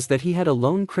his was that he had a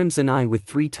lone crimson eye with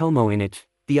 3 tomo in it.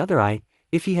 The other eye,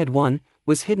 if he had one,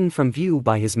 was hidden from view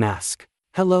by his mask.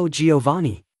 Hello,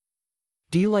 Giovanni.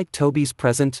 Do you like Toby's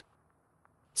present?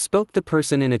 Spoke the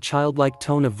person in a childlike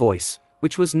tone of voice,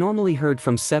 which was normally heard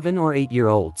from 7 or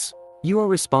 8-year-olds. You are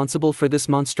responsible for this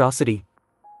monstrosity?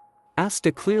 Asked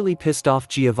a clearly pissed off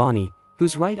Giovanni,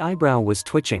 whose right eyebrow was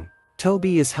twitching.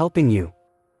 Toby is helping you.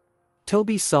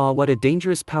 Toby saw what a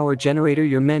dangerous power generator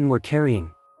your men were carrying.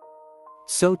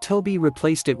 So Toby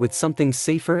replaced it with something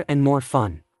safer and more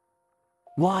fun.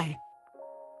 Why?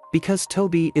 Because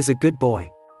Toby is a good boy.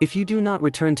 If you do not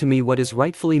return to me what is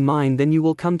rightfully mine, then you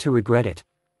will come to regret it,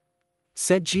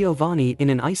 said Giovanni in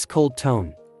an ice-cold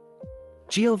tone.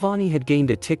 Giovanni had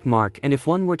gained a tick mark, and if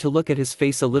one were to look at his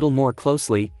face a little more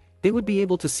closely, they would be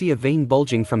able to see a vein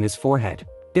bulging from his forehead.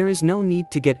 There is no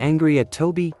need to get angry at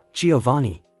Toby,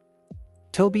 Giovanni.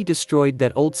 Toby destroyed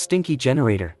that old stinky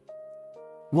generator.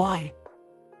 Why?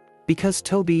 Because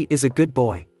Toby is a good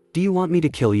boy. Do you want me to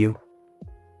kill you?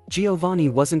 Giovanni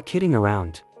wasn't kidding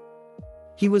around.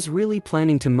 He was really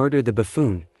planning to murder the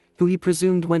buffoon, who he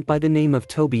presumed went by the name of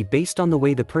Toby based on the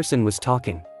way the person was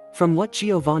talking. From what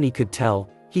Giovanni could tell,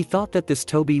 he thought that this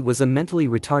Toby was a mentally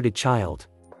retarded child.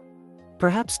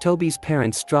 Perhaps Toby's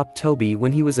parents dropped Toby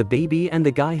when he was a baby and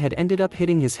the guy had ended up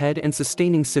hitting his head and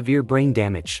sustaining severe brain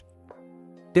damage.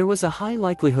 There was a high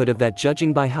likelihood of that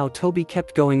judging by how Toby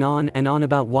kept going on and on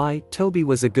about why Toby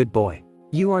was a good boy.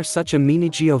 You are such a meanie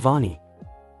Giovanni.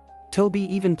 Toby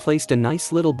even placed a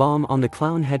nice little bomb on the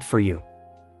clown head for you.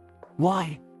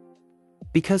 Why?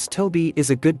 Because Toby is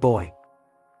a good boy.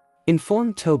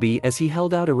 Informed Toby as he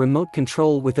held out a remote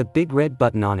control with a big red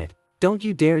button on it. Don't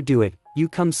you dare do it, you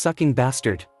cum-sucking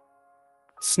bastard.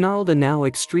 Snarled a now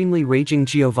extremely raging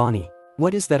Giovanni.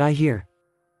 What is that I hear?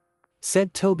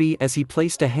 Said Toby as he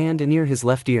placed a hand near his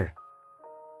left ear.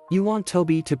 You want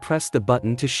Toby to press the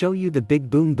button to show you the big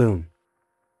boom boom.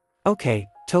 Okay,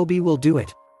 Toby will do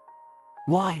it.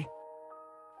 Why?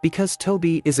 Because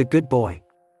Toby is a good boy.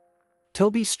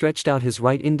 Toby stretched out his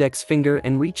right index finger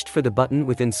and reached for the button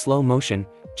within slow motion,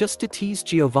 just to tease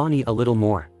Giovanni a little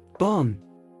more. Boom!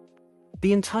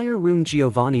 The entire room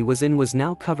Giovanni was in was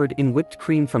now covered in whipped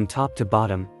cream from top to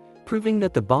bottom, proving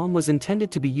that the bomb was intended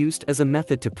to be used as a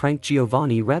method to prank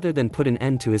Giovanni rather than put an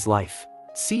end to his life.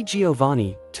 See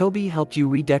Giovanni, Toby helped you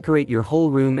redecorate your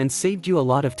whole room and saved you a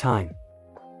lot of time.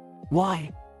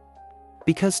 Why?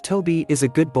 Because Toby is a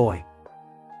good boy.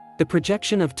 The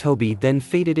projection of Toby then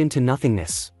faded into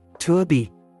nothingness.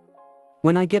 Toby.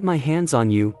 When I get my hands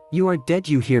on you, you are dead,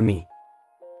 you hear me?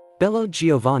 Bellowed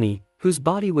Giovanni, whose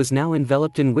body was now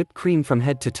enveloped in whipped cream from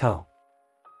head to toe.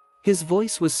 His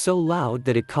voice was so loud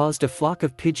that it caused a flock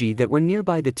of Pidgey that were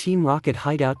nearby the Team Rocket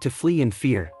hideout to flee in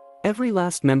fear. Every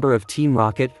last member of Team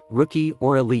Rocket, rookie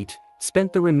or elite,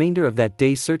 spent the remainder of that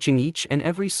day searching each and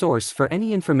every source for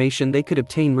any information they could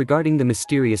obtain regarding the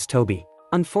mysterious Toby.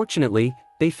 Unfortunately,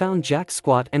 they found Jack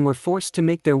Squat and were forced to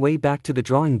make their way back to the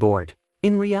drawing board.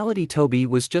 In reality, Toby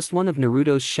was just one of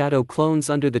Naruto's shadow clones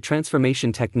under the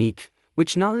transformation technique,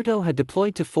 which Naruto had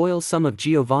deployed to foil some of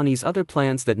Giovanni's other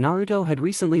plans that Naruto had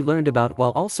recently learned about,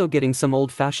 while also getting some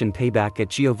old-fashioned payback at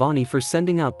Giovanni for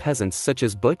sending out peasants such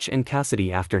as Butch and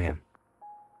Cassidy after him.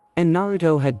 And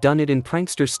Naruto had done it in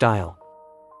prankster style.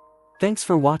 Thanks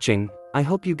for watching, I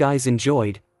hope you guys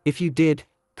enjoyed. If you did,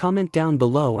 comment down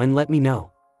below and let me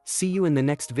know. See you in the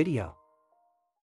next video.